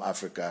storm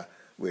Africa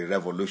with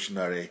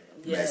revolutionary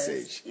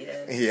message.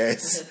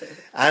 Yes.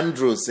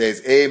 Andrew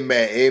says,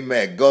 amen,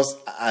 amen. God's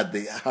at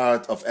the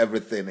heart of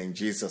everything in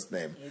Jesus'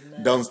 name.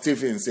 Amen. Don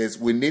Stephen says,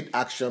 we need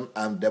action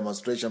and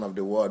demonstration of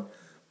the word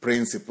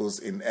principles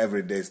in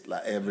everyday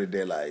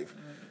life.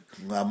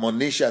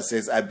 Monisha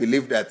says, I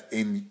believe that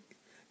in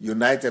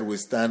united we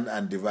stand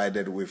and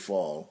divided we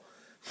fall.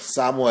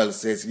 Samuel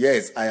says,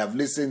 yes, I have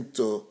listened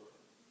to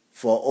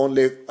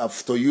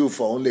you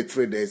for only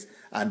 3 days,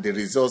 and the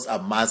results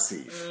are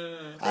massive.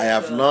 I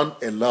have learned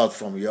a lot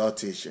from your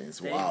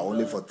teachings. Wow,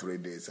 only for 3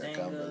 days. I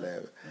can't believe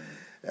it.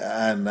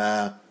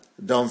 And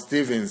Don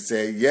Stevens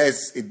say,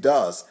 yes, it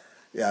does.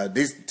 Yeah,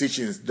 these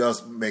teachings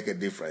does make a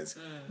difference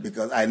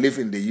because I live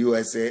in the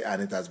USA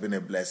and it has been a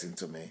blessing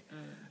to me.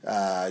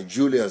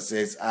 Julius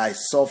says, I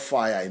saw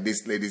fire in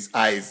this lady's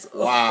eyes.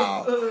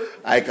 Wow.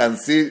 I can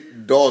see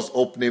doors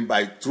opening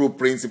by true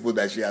principle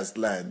that she has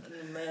learned.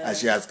 And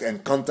she has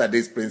encountered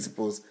these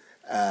principles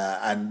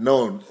and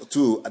known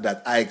too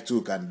that I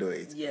too can do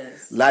it.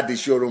 Yes. Ladi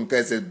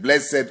Shorunke says,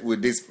 blessed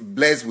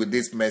with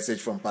this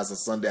message from Pastor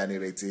Sunday and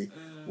Ireti.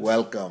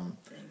 Welcome.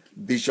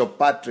 Bishop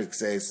Patrick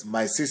says,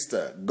 my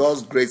sister,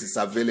 God's grace is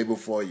available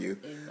for you.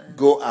 Amen.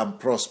 Go and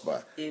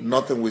prosper. Amen.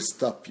 Nothing will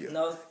stop you.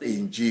 Nothing.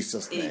 In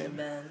Jesus' name.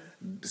 Amen.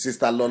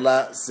 Sister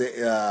Lola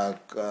say,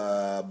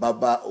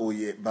 Baba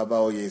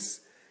Oye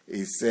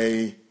is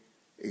saying,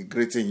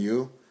 greeting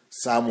you.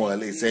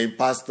 Samuel is saying,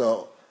 Pastor,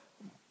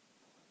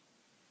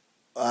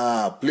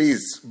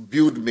 please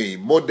build me,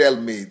 model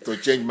me to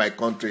change my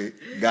country,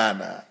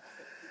 Ghana.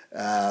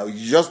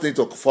 You just need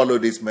to follow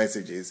these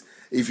messages.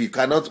 If you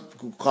cannot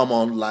come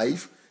on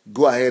live,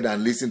 go ahead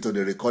and listen to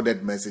the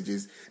recorded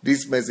messages.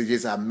 These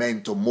messages are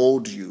meant to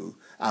mold you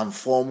and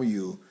form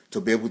you to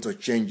be able to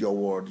change your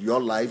world,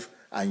 your life,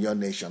 and your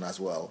nation as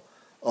well.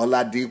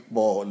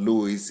 Oladipo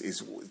Louis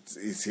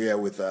is here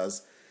with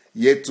us.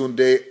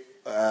 Yetunde,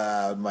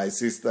 my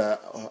sister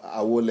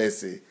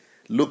Awolese,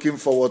 looking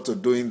forward to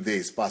doing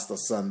this, Pastor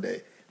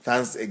Sunday.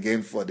 Thanks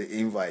again for the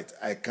invite.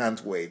 I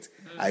can't wait.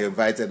 I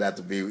invited her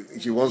to be.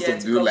 She wants to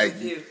do like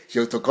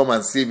to come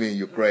and see me in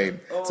Ukraine.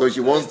 So she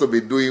wants to be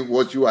doing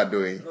what you are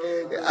doing.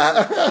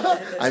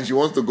 And she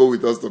wants to go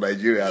with us to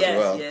Nigeria as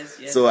well.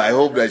 Yes. So I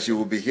hope that she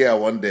will be here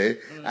one day,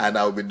 and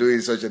I'll be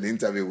doing such an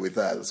interview with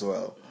her as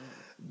well.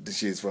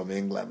 She's from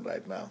England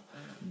right now.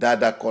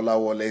 Dada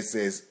Kolawole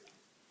says,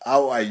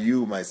 how are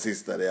you, my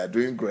sister? They are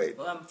doing great.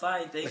 Oh, I'm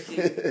fine, thank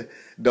you.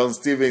 Don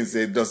Stevens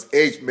says, does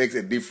age make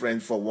a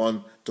difference for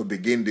one to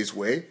begin this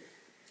way?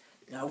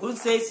 I wouldn't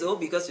say so,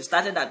 because you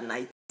started at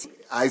 19.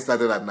 I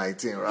started at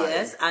 19, right?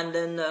 Yes, and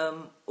then,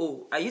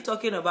 are you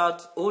talking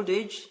about old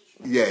age?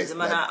 Yes. It doesn't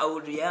matter how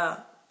old you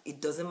are. It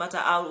doesn't matter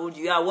how old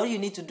you are. What you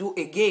need to do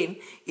again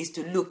is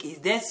to look, is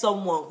there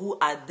someone who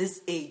at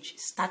this age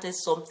started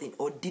something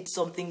or did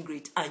something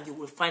great, and you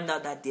will find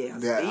out that they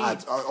are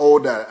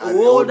older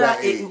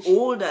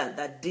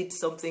that did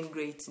something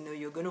great.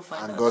 You're going to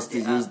find out. And God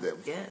still use them.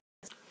 Yes.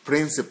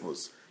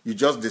 Principles. You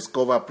just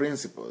discover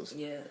principles.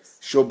 Yes.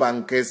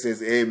 Shobanke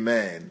says,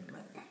 amen.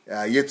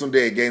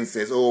 Yetunde again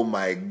says, oh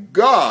my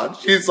God,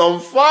 she's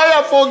on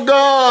fire for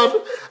God.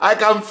 I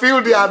can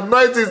feel the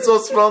anointing so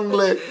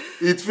strongly.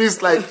 It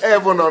feels like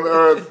heaven on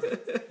earth.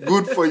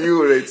 Good for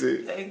you,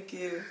 Ireti. Thank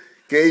you.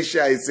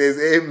 Keisha, it says,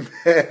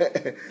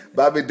 amen.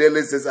 Bobby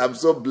Daly says, I'm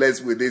so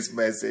blessed with this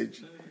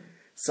message.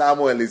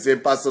 Samuel is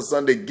saying, Pastor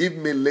Sunday, give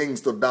me links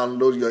to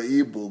download your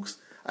ebooks.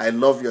 I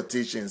love your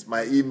teachings.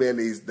 My email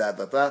is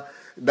that.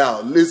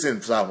 Now,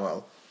 listen,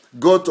 Samuel.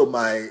 Go to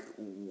my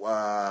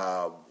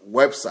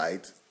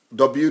website,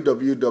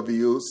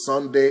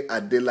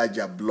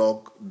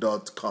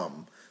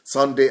 www.sundayadelajablog.com.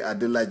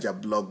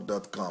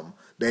 sundayadelajablog.com.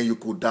 Then you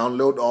could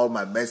download all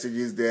my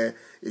messages there,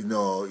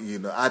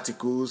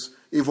 articles,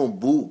 even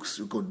books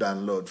you could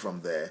download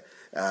from there.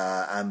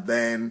 And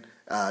then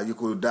you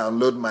could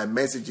download my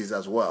messages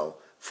as well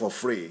for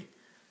free.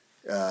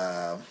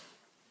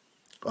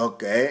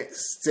 Okay,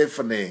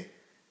 Stephanie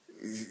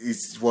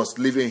was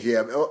living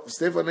here. Oh,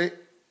 Stephanie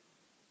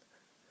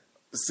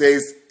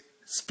says,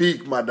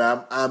 speak,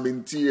 madam, I'm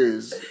in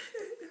tears.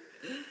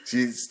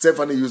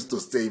 Stephanie used to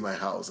stay in my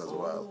house as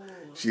well.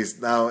 She's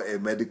now a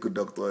medical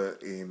doctor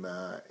in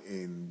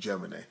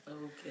Germany.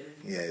 Okay.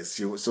 Yes,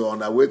 so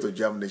on her way to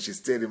Germany, she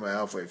stayed in my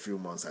house for a few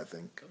months, I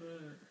think.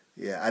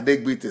 Yeah,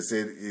 Adegbite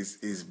said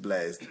is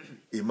blessed.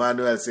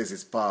 Emmanuel says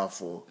it's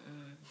powerful.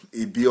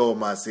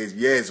 Ibioma says,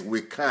 yes,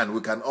 we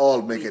can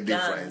all make a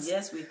difference.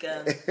 Yes, we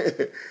can.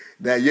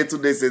 Now,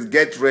 Yetunde says,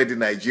 get ready,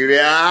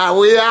 Nigeria.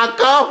 We are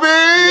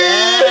coming.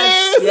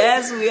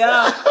 Yes, we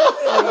are.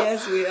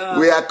 Yes, we are.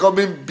 We are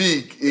coming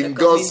big in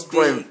God's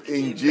strength,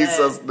 in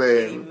Jesus'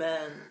 name.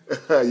 Amen.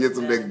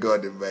 Yetunde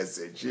got the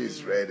message.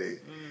 She's ready.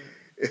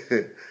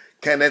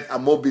 Kenneth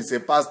Amobi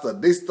said, Pastor,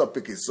 this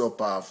topic is so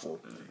powerful.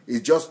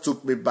 It just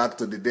took me back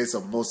to the days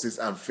of Moses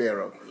and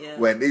Pharaoh,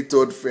 when he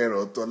told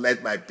Pharaoh to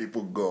let my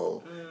people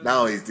go.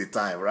 Now is the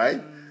time,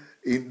 right?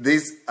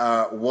 These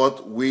are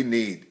what we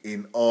need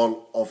in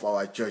all of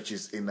our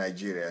churches in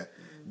Nigeria.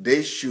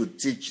 They should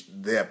teach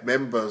their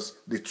members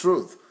the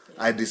truth.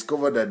 I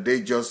discovered that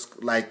they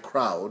just like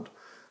crowd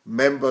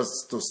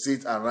members to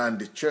sit around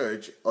the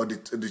church or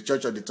the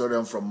church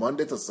auditorium from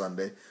Monday to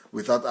Sunday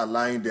without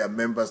allowing their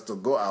members to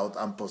go out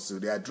and pursue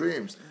their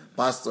dreams.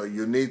 Pastor,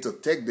 you need to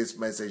take this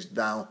message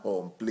down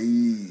home,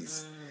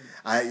 please.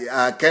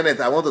 Kenneth,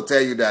 I want to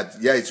tell you that,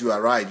 yes, you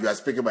are right. You are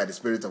speaking by the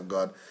Spirit of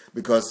God,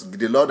 because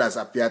the Lord has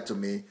appeared to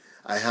me.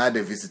 I had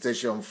a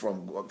visitation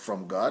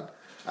from God.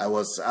 I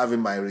was having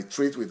my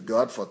retreat with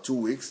God for 2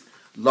 weeks,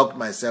 locked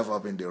myself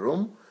up in the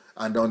room,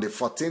 and on the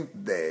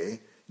 14th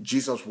day,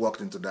 Jesus walked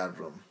into that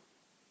room,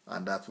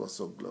 and that was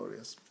so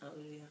glorious.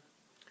 Hallelujah.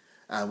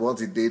 And what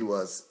he did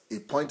was he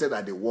pointed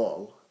at the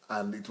wall,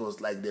 and it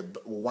was like the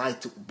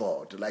white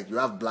board, like you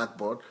have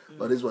blackboard,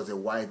 but this was a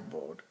white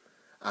board.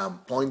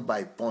 And point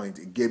by point,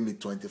 it gave me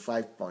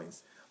 25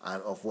 points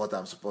of what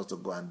I'm supposed to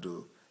go and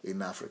do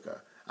in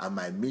Africa. And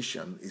my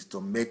mission is to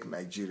make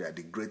Nigeria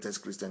the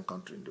greatest Christian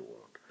country in the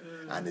world.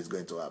 And it's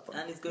going to happen.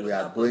 We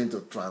are going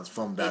to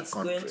transform that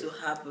country. It's going to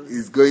happen.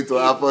 It's going to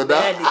happen.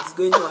 It's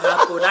going to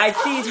happen. I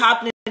see it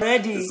happening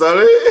already.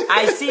 Sorry?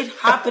 I see it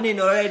happening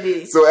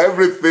already. So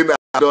everything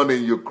I've done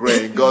in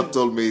Ukraine, God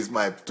told me is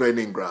my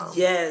training ground.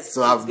 Yes.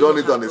 So I've done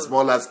it on a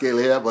smaller scale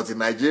here, but in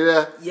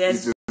Nigeria,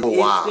 yes, it's going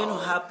to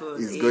happen.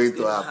 It's going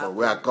to happen.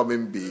 We are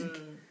coming big.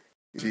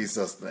 In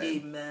Jesus'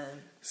 name.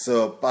 Amen.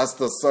 So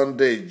Pastor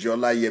Sunday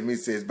Jola Yemi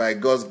says, by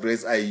God's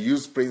grace, I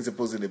use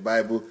principles in the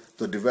Bible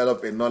to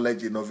develop a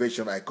knowledge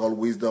innovation I call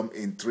wisdom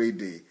in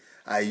 3D.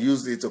 I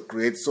used it to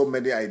create so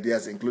many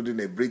ideas, including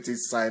a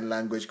British Sign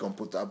Language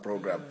computer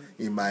program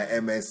in my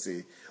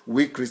MSc.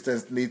 We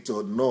Christians need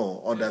to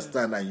know,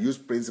 understand, and use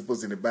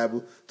principles in the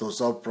Bible to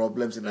solve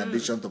problems in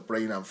addition to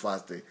praying and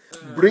fasting.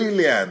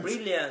 Brilliant.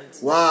 Brilliant.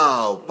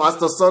 Wow.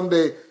 Pastor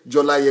Sunday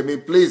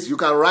Jolayemi, please, you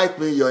can write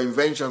me your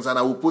inventions and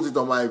I will put it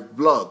on my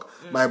blog.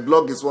 My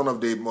blog is one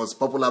of the most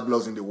popular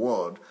blogs in the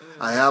world.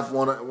 I have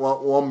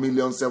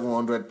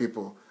 1,700,000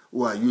 people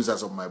who are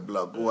users of my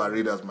blog, who are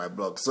readers of my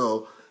blog.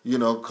 So,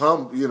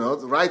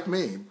 write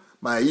me.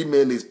 My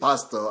email is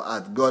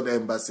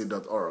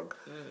pastor@godembassy.org.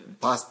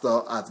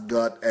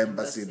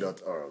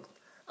 Pastor@godembassy.org.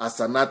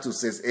 Asanatu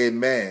says,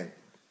 amen.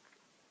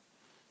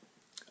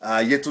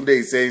 Yetunde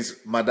is saying,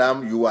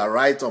 Madam, you are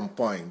right on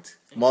point.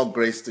 More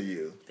grace to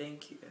you.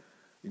 Thank you.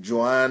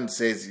 Joanne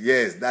says,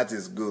 yes, that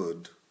is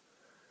good.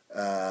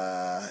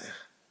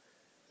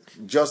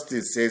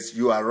 Justice says,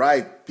 you are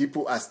right.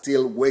 People are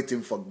still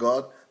waiting for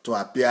God to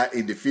appear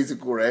in the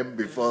physical realm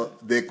before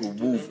they could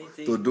move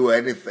to do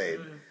anything.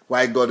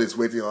 Why God is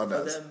waiting on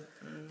us.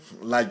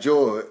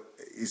 Lajo,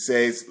 he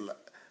says,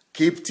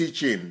 keep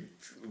teaching,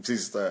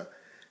 sister.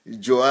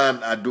 Joanne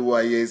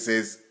Aduwaye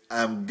says,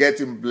 I'm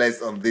getting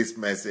blessed on this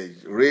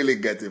message. Really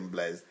getting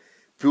blessed.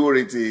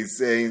 Purity is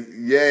saying,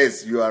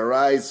 yes, you are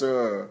right,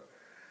 sir.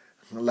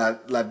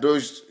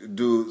 Ladoche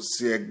du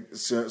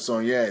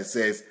Sonnier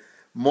says,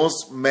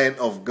 most men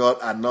of God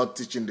are not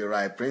teaching the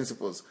right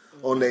principles,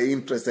 only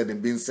interested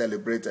in being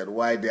celebrated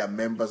while their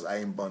members are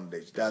in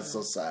bondage. That's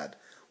so sad.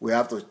 We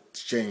have to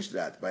change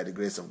that by the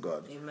grace of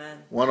God. Amen.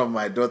 One of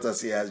my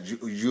daughters here,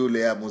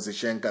 Julia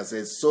Musishenka,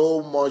 says,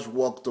 so much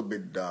work to be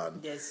done.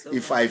 Yes, so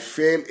if much. I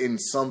fail in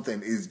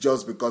something, it's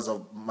just because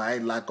of my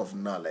lack of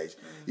knowledge.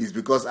 It's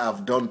because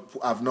I've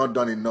not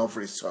done enough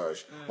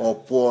research or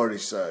poor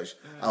research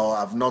or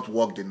I've not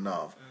worked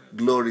enough.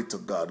 Glory to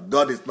God.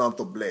 God is not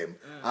to blame.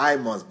 I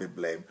must be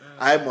blamed.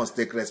 I must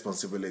take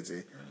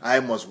responsibility. I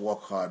must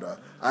work harder.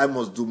 I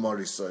must do more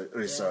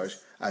research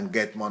and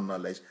get more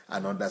knowledge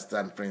and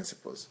understand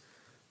principles.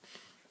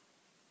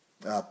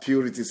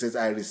 Purity says,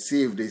 I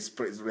received this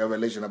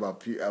revelation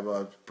about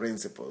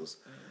principles.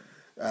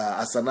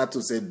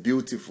 Asanatu said,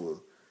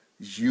 beautiful.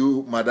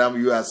 You,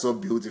 madam, you are so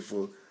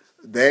beautiful.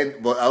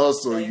 Then, but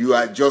also, you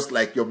are just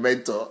like your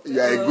mentor. You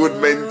are a good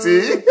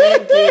mentee.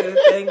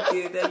 Thank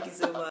you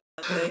so much.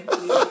 Thank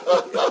you.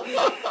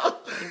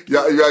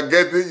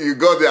 You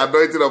got the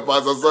anointing of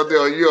Pastor Sunday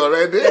on you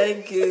already.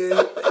 Thank you.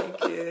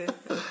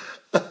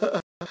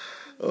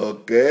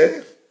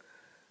 Okay.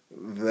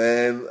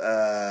 Then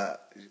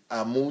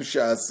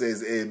Amusha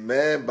says,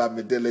 amen.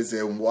 Bamidele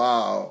says,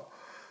 wow.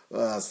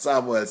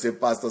 Samuel says,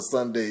 Pastor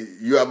Sunday,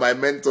 you are my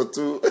mentor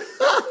too.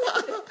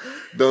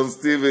 Don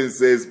Stephen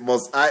says,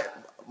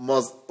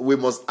 we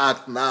must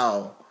act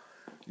now.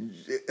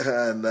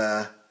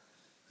 And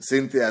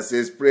Cynthia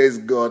says, praise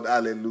God,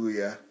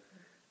 hallelujah.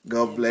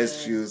 God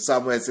bless you.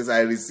 Samuel says,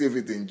 I receive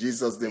it in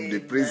Jesus' name, the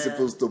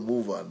principles to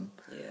move on.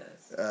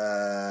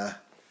 Yes.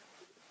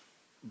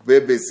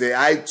 Baby say,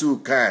 I too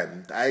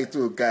can.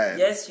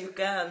 Yes, you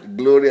can.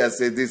 Gloria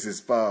says, this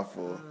is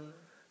powerful.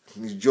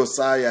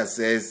 Josiah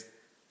says,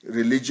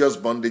 religious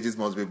bondages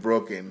must be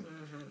broken.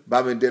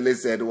 Bamidele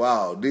said,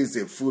 wow, this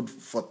is a food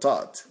for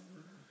thought.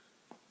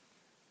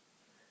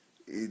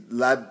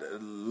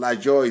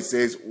 Lajoy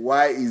says,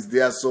 why is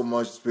there so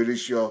much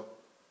spiritual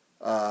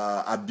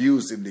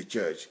abuse in the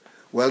church?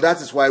 Well, that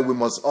is why we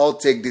must all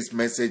take this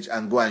message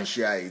and go and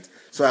share it.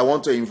 So I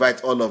want to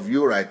invite all of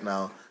you right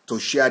now to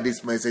share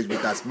this message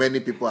with as many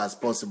people as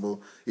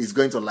possible. It's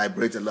going to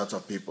liberate a lot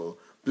of people.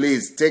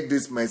 Please take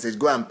this message,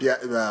 go and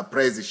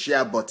press the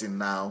share button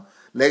now.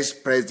 Let's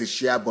press the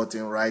share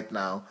button right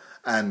now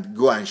and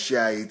go and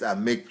share it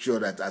and make sure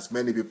that as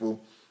many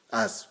people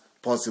as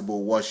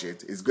possible watch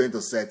it. It's going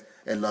to set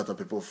a lot of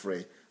people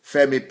free.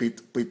 Femi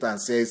Peter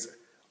says,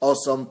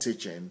 awesome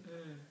teaching.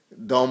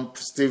 Don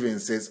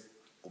Stevens says,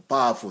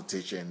 powerful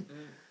teaching.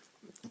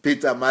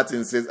 Peter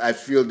Martin says, I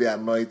feel the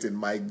anointing,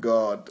 my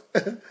God.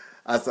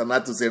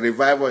 Asanatu says,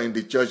 revival in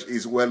the church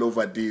is well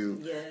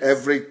overdue. Yes.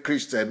 Every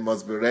Christian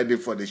must be ready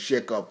for the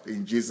shake-up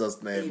in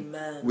Jesus' name.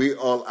 Amen. We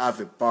all have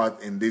a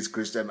part in this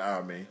Christian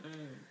army.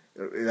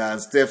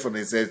 And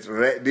Stephanie says,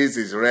 this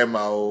is Rema.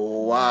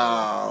 Oh,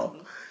 wow.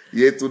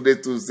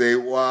 Yetunde to say,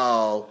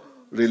 wow,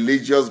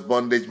 religious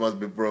bondage must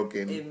be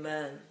broken.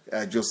 Amen.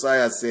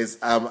 Josiah says,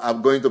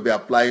 I'm going to be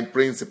applying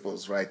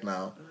principles right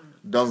now.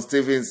 Don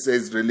Stevens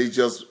says,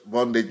 religious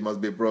bondage must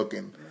be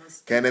broken.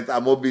 Kenneth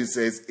Amobi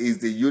says, it's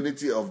the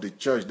unity of the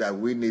church that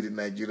we need in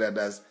Nigeria.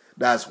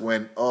 That's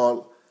when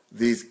all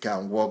this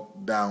can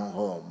walk down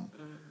home.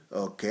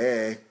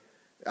 Okay.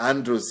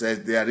 Andrew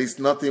says, there is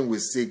nothing we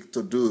seek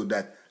to do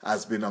that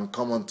has been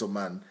uncommon to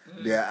man.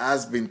 There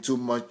has been too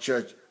much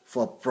church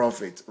for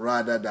profit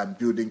rather than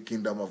building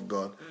kingdom of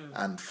God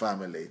and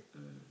family.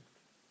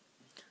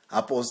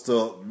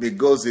 Apostle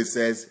Bigozi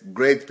says,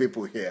 great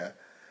people here.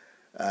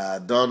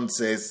 Don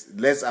says,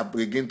 let's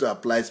begin to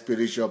apply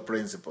spiritual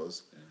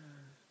principles.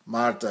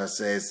 Martha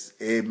says,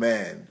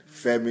 amen.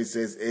 Femi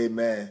says,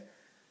 amen.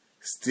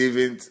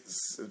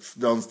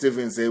 Don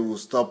Stephen says, we'll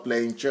stop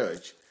playing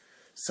church.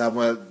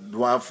 Samuel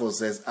Dwafo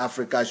says,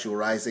 Africa should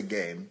rise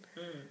again.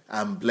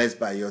 I'm blessed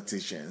by your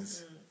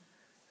teachings.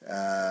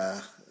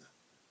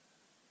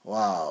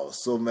 Wow,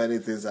 so many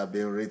things have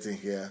been written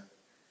here.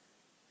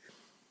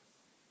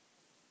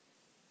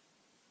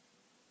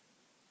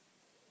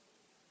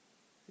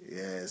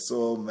 Yeah,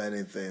 so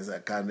many things. I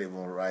can't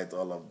even write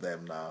all of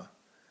them now.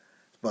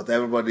 But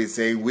everybody is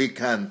saying we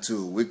can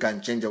too. We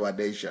can change our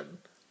nation.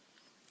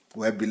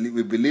 We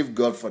believe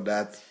God for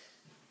that.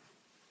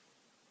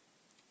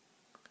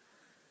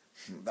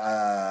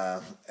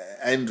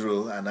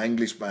 Andrew, an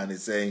Englishman,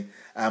 is saying,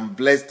 I'm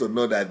blessed to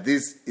know that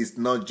this is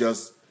not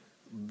just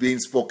being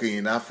spoken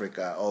in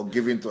Africa or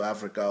given to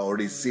Africa or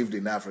received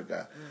in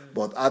Africa,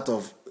 but out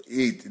of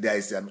it there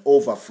is an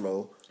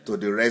overflow to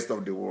the rest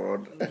of the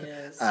world.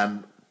 Yes.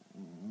 And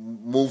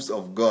moves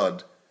of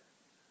God,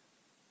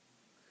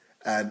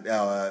 and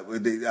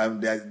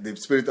the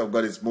Spirit of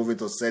God is moving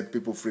to set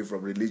people free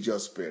from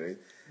religious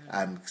spirit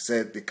and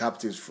set the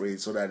captives free,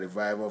 so that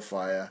revival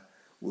fire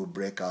will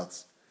break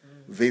out.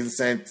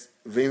 Vincent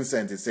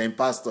is saying,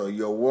 Pastor,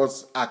 your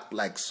words act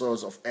like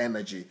source of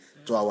energy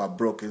to our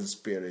broken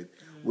spirit.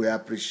 We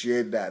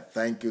appreciate that.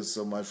 Thank you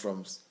so much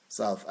from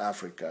South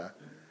Africa.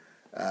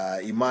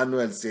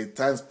 Emmanuel said,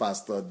 thanks,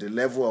 Pastor. The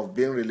level of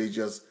being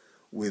religious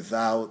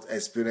without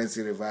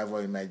experiencing revival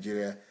in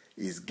Nigeria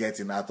is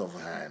getting out of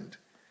hand.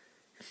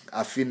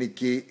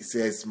 Afiniki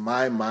says,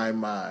 my.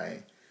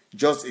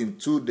 Just in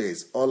 2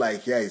 days, all I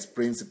hear is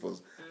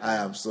principles. I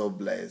am so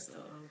blessed.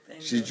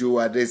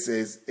 Shijuwade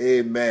says,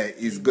 Amen.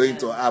 It's going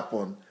to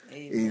happen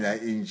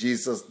in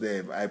Jesus'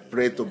 name. I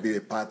pray to be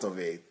a part of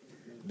it.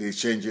 The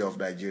changing of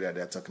Nigeria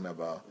they're talking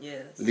about.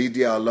 Yes.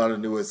 Lydia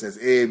Oloruniwo says,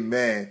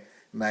 Amen.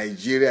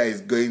 Nigeria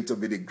is going to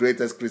be the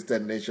greatest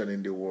Christian nation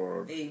in the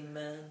world.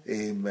 Amen.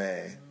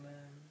 Amen.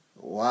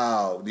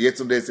 Wow.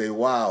 Yetunde says,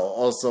 wow,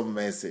 awesome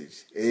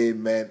message.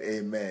 Amen.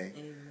 Amen.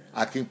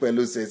 Akin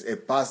Pelu says,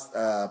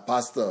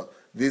 Pastor,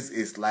 this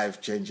is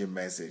life-changing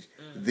message.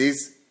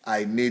 This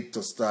I need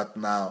to start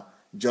now.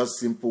 Just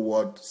simple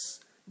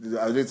words.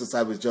 I need to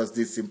start with just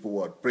this simple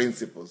word,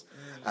 principles.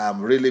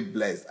 I'm really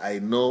blessed. I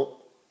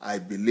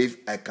believe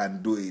I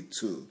can do it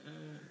too.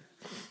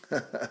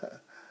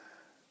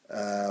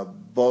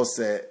 Boss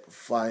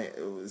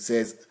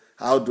says,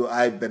 how do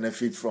I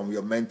benefit from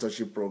your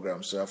mentorship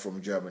program, sir,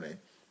 from Germany?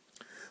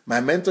 My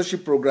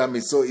mentorship program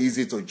is so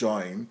easy to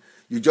join.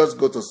 You just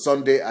go to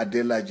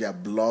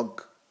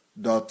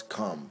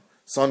sundayadelajablog.com,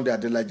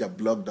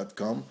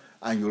 sundayadelajablog.com,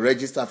 and you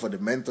register for the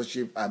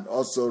mentorship and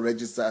also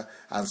register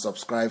and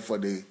subscribe for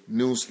the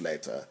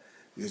newsletter.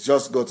 You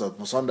just go to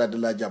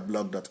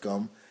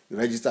sundayadelajablog.com, you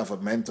register for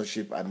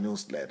mentorship and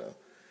newsletter.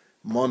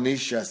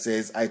 Monisha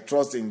says, I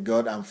trust in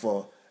God and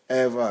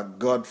forever.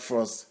 God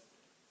first.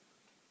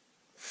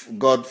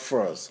 God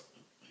first.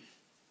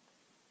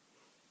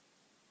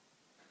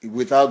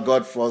 Without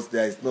God first,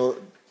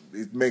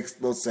 it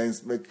makes no sense.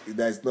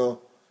 There is no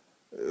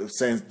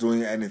sense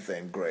doing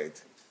anything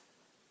great.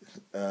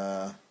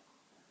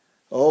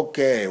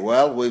 Okay,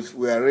 well,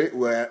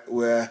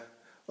 we're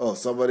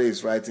somebody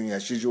is writing here.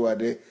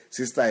 Shijuwade,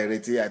 Sister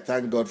Ireti, I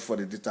thank God for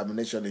the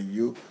determination in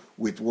you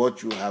with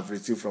what you have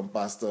received from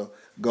Pastor.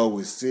 God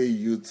will see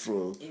you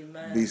through.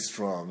 Amen. Be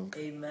strong.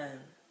 Amen.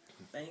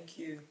 Thank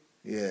you.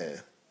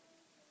 Yeah.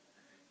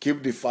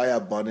 Keep the fire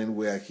burning.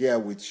 We are here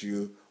with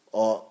you.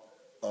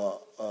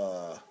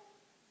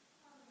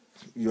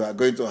 You are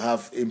going to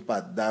have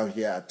impact down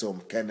here at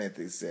home, Kenneth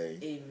is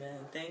saying. Amen.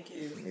 Thank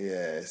you.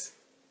 Yes.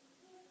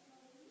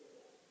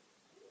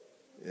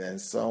 And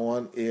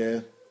someone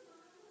here,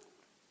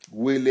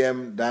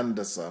 William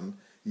Danderson.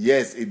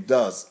 Yes, it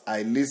does.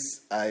 I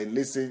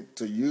listened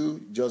to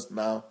you just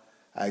now.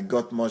 I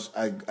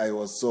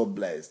was so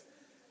blessed.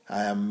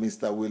 I am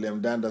Mr.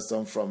 William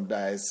Danderson from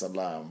Dar es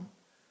Salaam.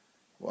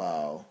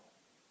 Wow.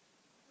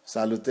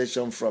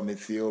 Salutation from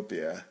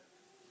Ethiopia.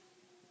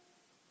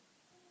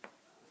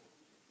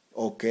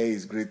 Okay,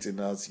 is greeting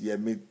us.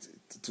 Yemi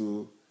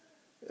to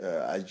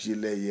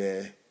Ajile,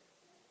 yeah.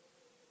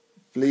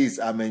 Please,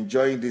 I'm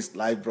enjoying this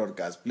live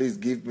broadcast. Please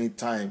give me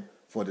time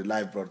for the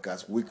live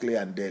broadcast, weekly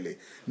and daily.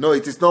 No,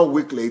 it is not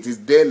weekly, it is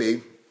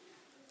daily.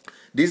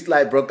 This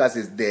live broadcast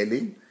is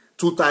daily,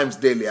 2 times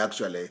daily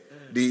actually.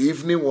 The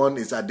evening one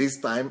is at this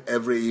time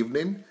every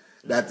evening.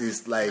 That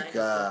is like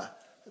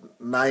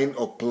 9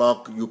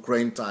 o'clock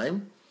Ukraine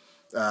time.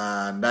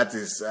 That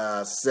is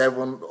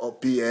 7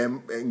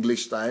 p.m.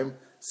 English time,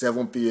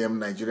 7 p.m.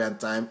 Nigerian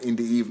time in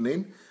the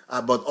evening.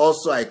 But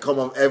also I come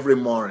on every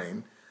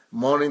morning.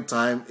 Morning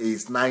time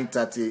is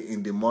 9:30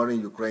 in the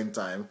morning Ukraine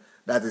time.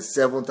 That is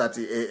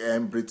 7:30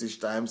 a.m. British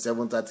time,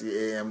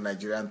 7:30 a.m.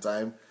 Nigerian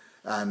time,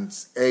 and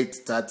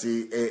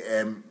 8:30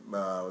 a.m.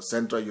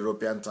 Central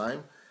European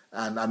time.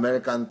 And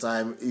American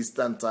time,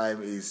 Eastern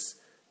time is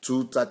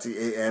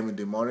 2:30 a.m. in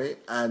the morning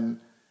and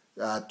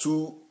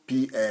 2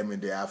 p.m. in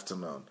the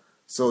afternoon.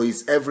 So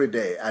it's every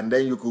day. And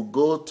then you could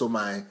go to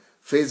my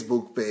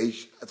Facebook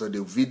page, to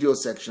the video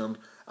section,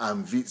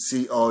 and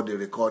see all the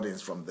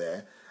recordings from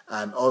there.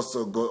 And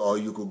also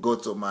you could go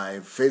to my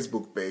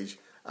Facebook page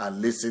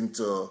and listen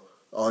to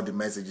all the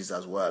messages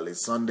as well.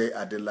 It's Sunday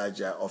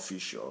Adelaja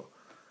Official.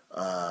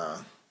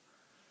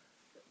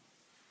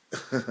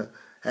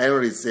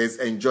 Henry says,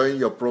 enjoying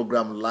your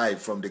program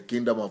live from the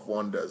Kingdom of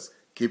Wonders.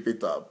 Keep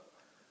it up.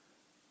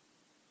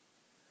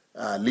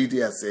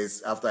 Lydia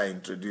says, after I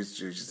introduced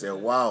you, she said,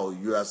 wow,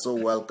 you are so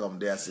welcome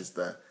there,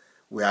 sister.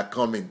 We are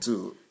coming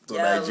to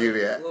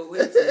Nigeria. We're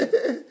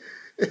waiting.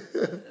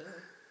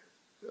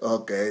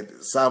 Okay,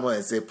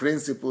 Samuel says,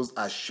 principles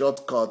are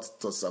shortcuts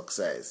to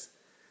success.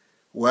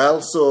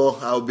 Well, so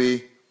I'll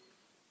be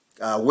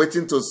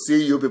waiting to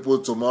see you people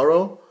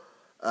tomorrow.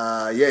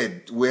 Yeah,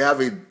 we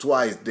have it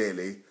twice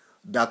daily.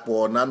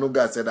 Dapo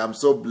Nanuga said, I'm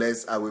so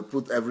blessed. I will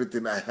put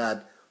everything I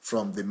had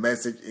from the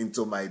message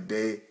into my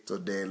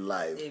day-to-day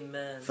life.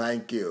 Amen.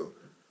 Thank you.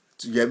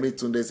 Yemi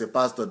Tunde said,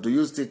 Pastor, do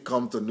you still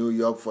come to New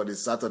York for the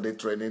Saturday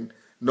training?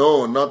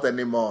 No, not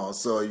anymore.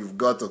 So you've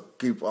got to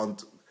keep on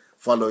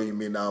following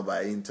me now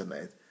by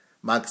internet.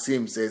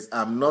 Maxime says,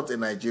 I'm not a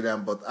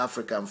Nigerian but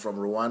African from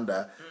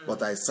Rwanda,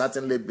 but I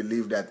certainly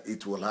believe that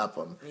it will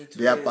happen.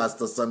 Dear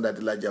Pastor Sunday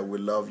Adelaja, we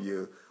love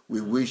you.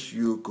 We wish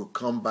you could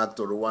come back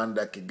to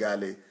Rwanda,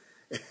 Kigali.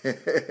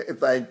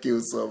 Thank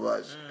you so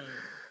much.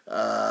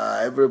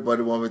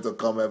 Everybody want me to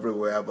come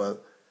everywhere,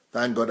 but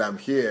thank God I'm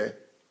here.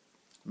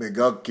 May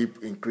God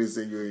keep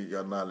increasing you in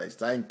your knowledge.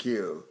 Thank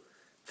you.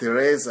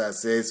 Teresa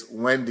says,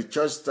 when the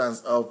church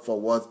stands up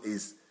for what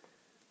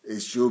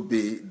it should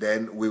be,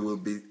 then we will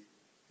be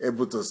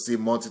able to see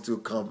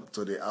multitude come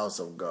to the house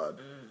of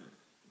God.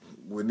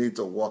 We need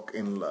to walk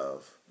in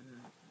love.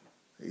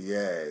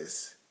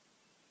 Yes.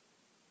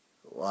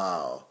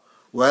 Wow.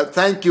 Well,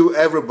 thank you,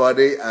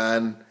 everybody,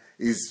 and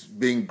it's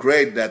been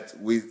great that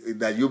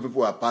you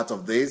people are part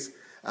of this,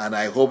 and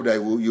I hope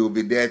that you'll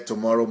be there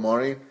tomorrow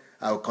morning.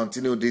 I'll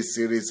continue this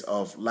series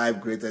of Life's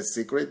Greatest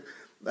Secret,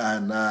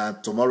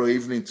 and tomorrow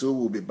evening too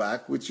we'll be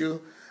back with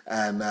you,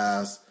 and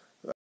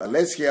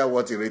let's hear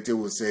what Ireti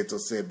will say to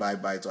say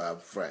bye-bye to our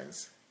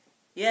friends.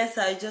 Yes,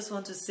 I just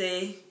want to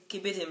say,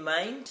 keep it in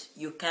mind.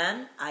 You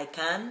can, I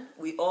can,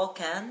 we all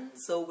can.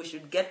 So we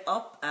should get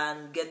up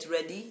and get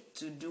ready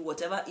to do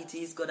whatever it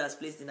is God has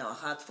placed in our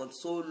heart for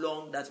so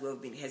long that we've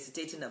been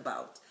hesitating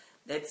about.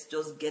 Let's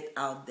just get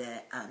out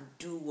there and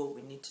do what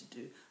we need to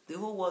do. The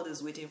whole world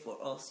is waiting for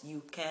us.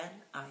 You can,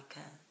 I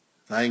can.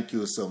 Thank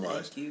you so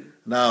much. Thank you.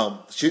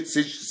 Now,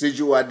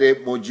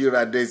 Sijuwade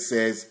Mojirade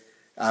says,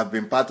 I've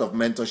been part of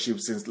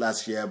mentorship since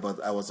last year,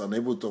 but I was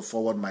unable to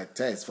forward my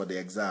test for the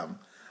exam.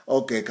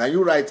 Okay, can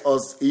you write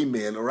us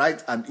email?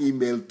 Write an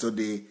email to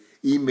the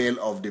email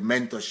of the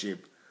mentorship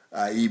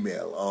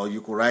email, or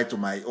you could write to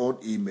my own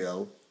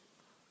email.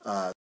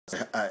 I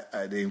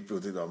didn't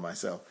put it on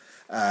myself.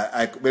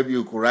 Maybe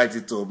you could write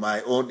it to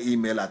my own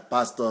email at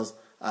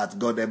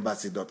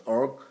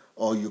pastors@godembassy.org,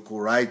 or you could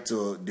write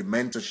to the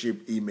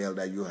mentorship email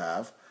that you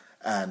have,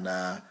 and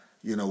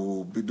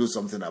we'll do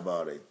something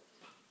about it.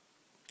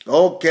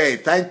 Okay,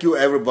 thank you,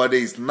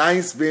 everybody. It's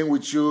nice being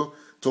with you.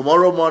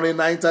 Tomorrow morning,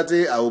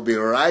 9:30, I will be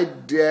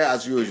right there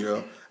as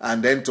usual.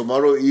 And then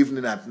tomorrow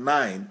evening at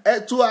 9,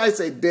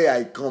 twice a day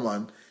I come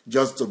on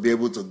just to be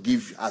able to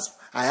give.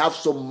 I have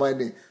so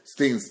many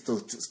things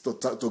to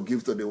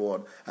give to the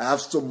world. I have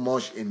so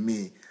much in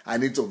me. I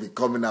need to be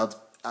coming out.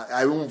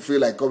 I won't feel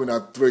like coming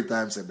out 3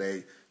 times a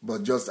day,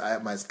 but just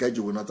my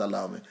schedule will not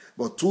allow me.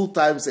 But 2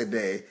 times a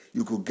day,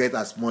 you could get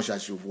as much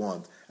as you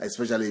want,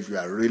 especially if you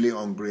are really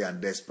hungry and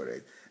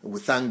desperate. And we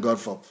thank God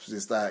for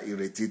Sister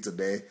Ireti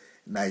today.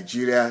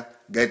 Nigeria,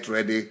 get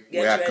ready. We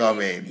are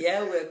coming.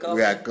 Yeah, we're coming.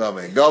 We are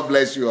coming. God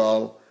bless you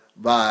all.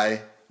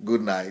 Bye.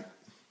 Good night.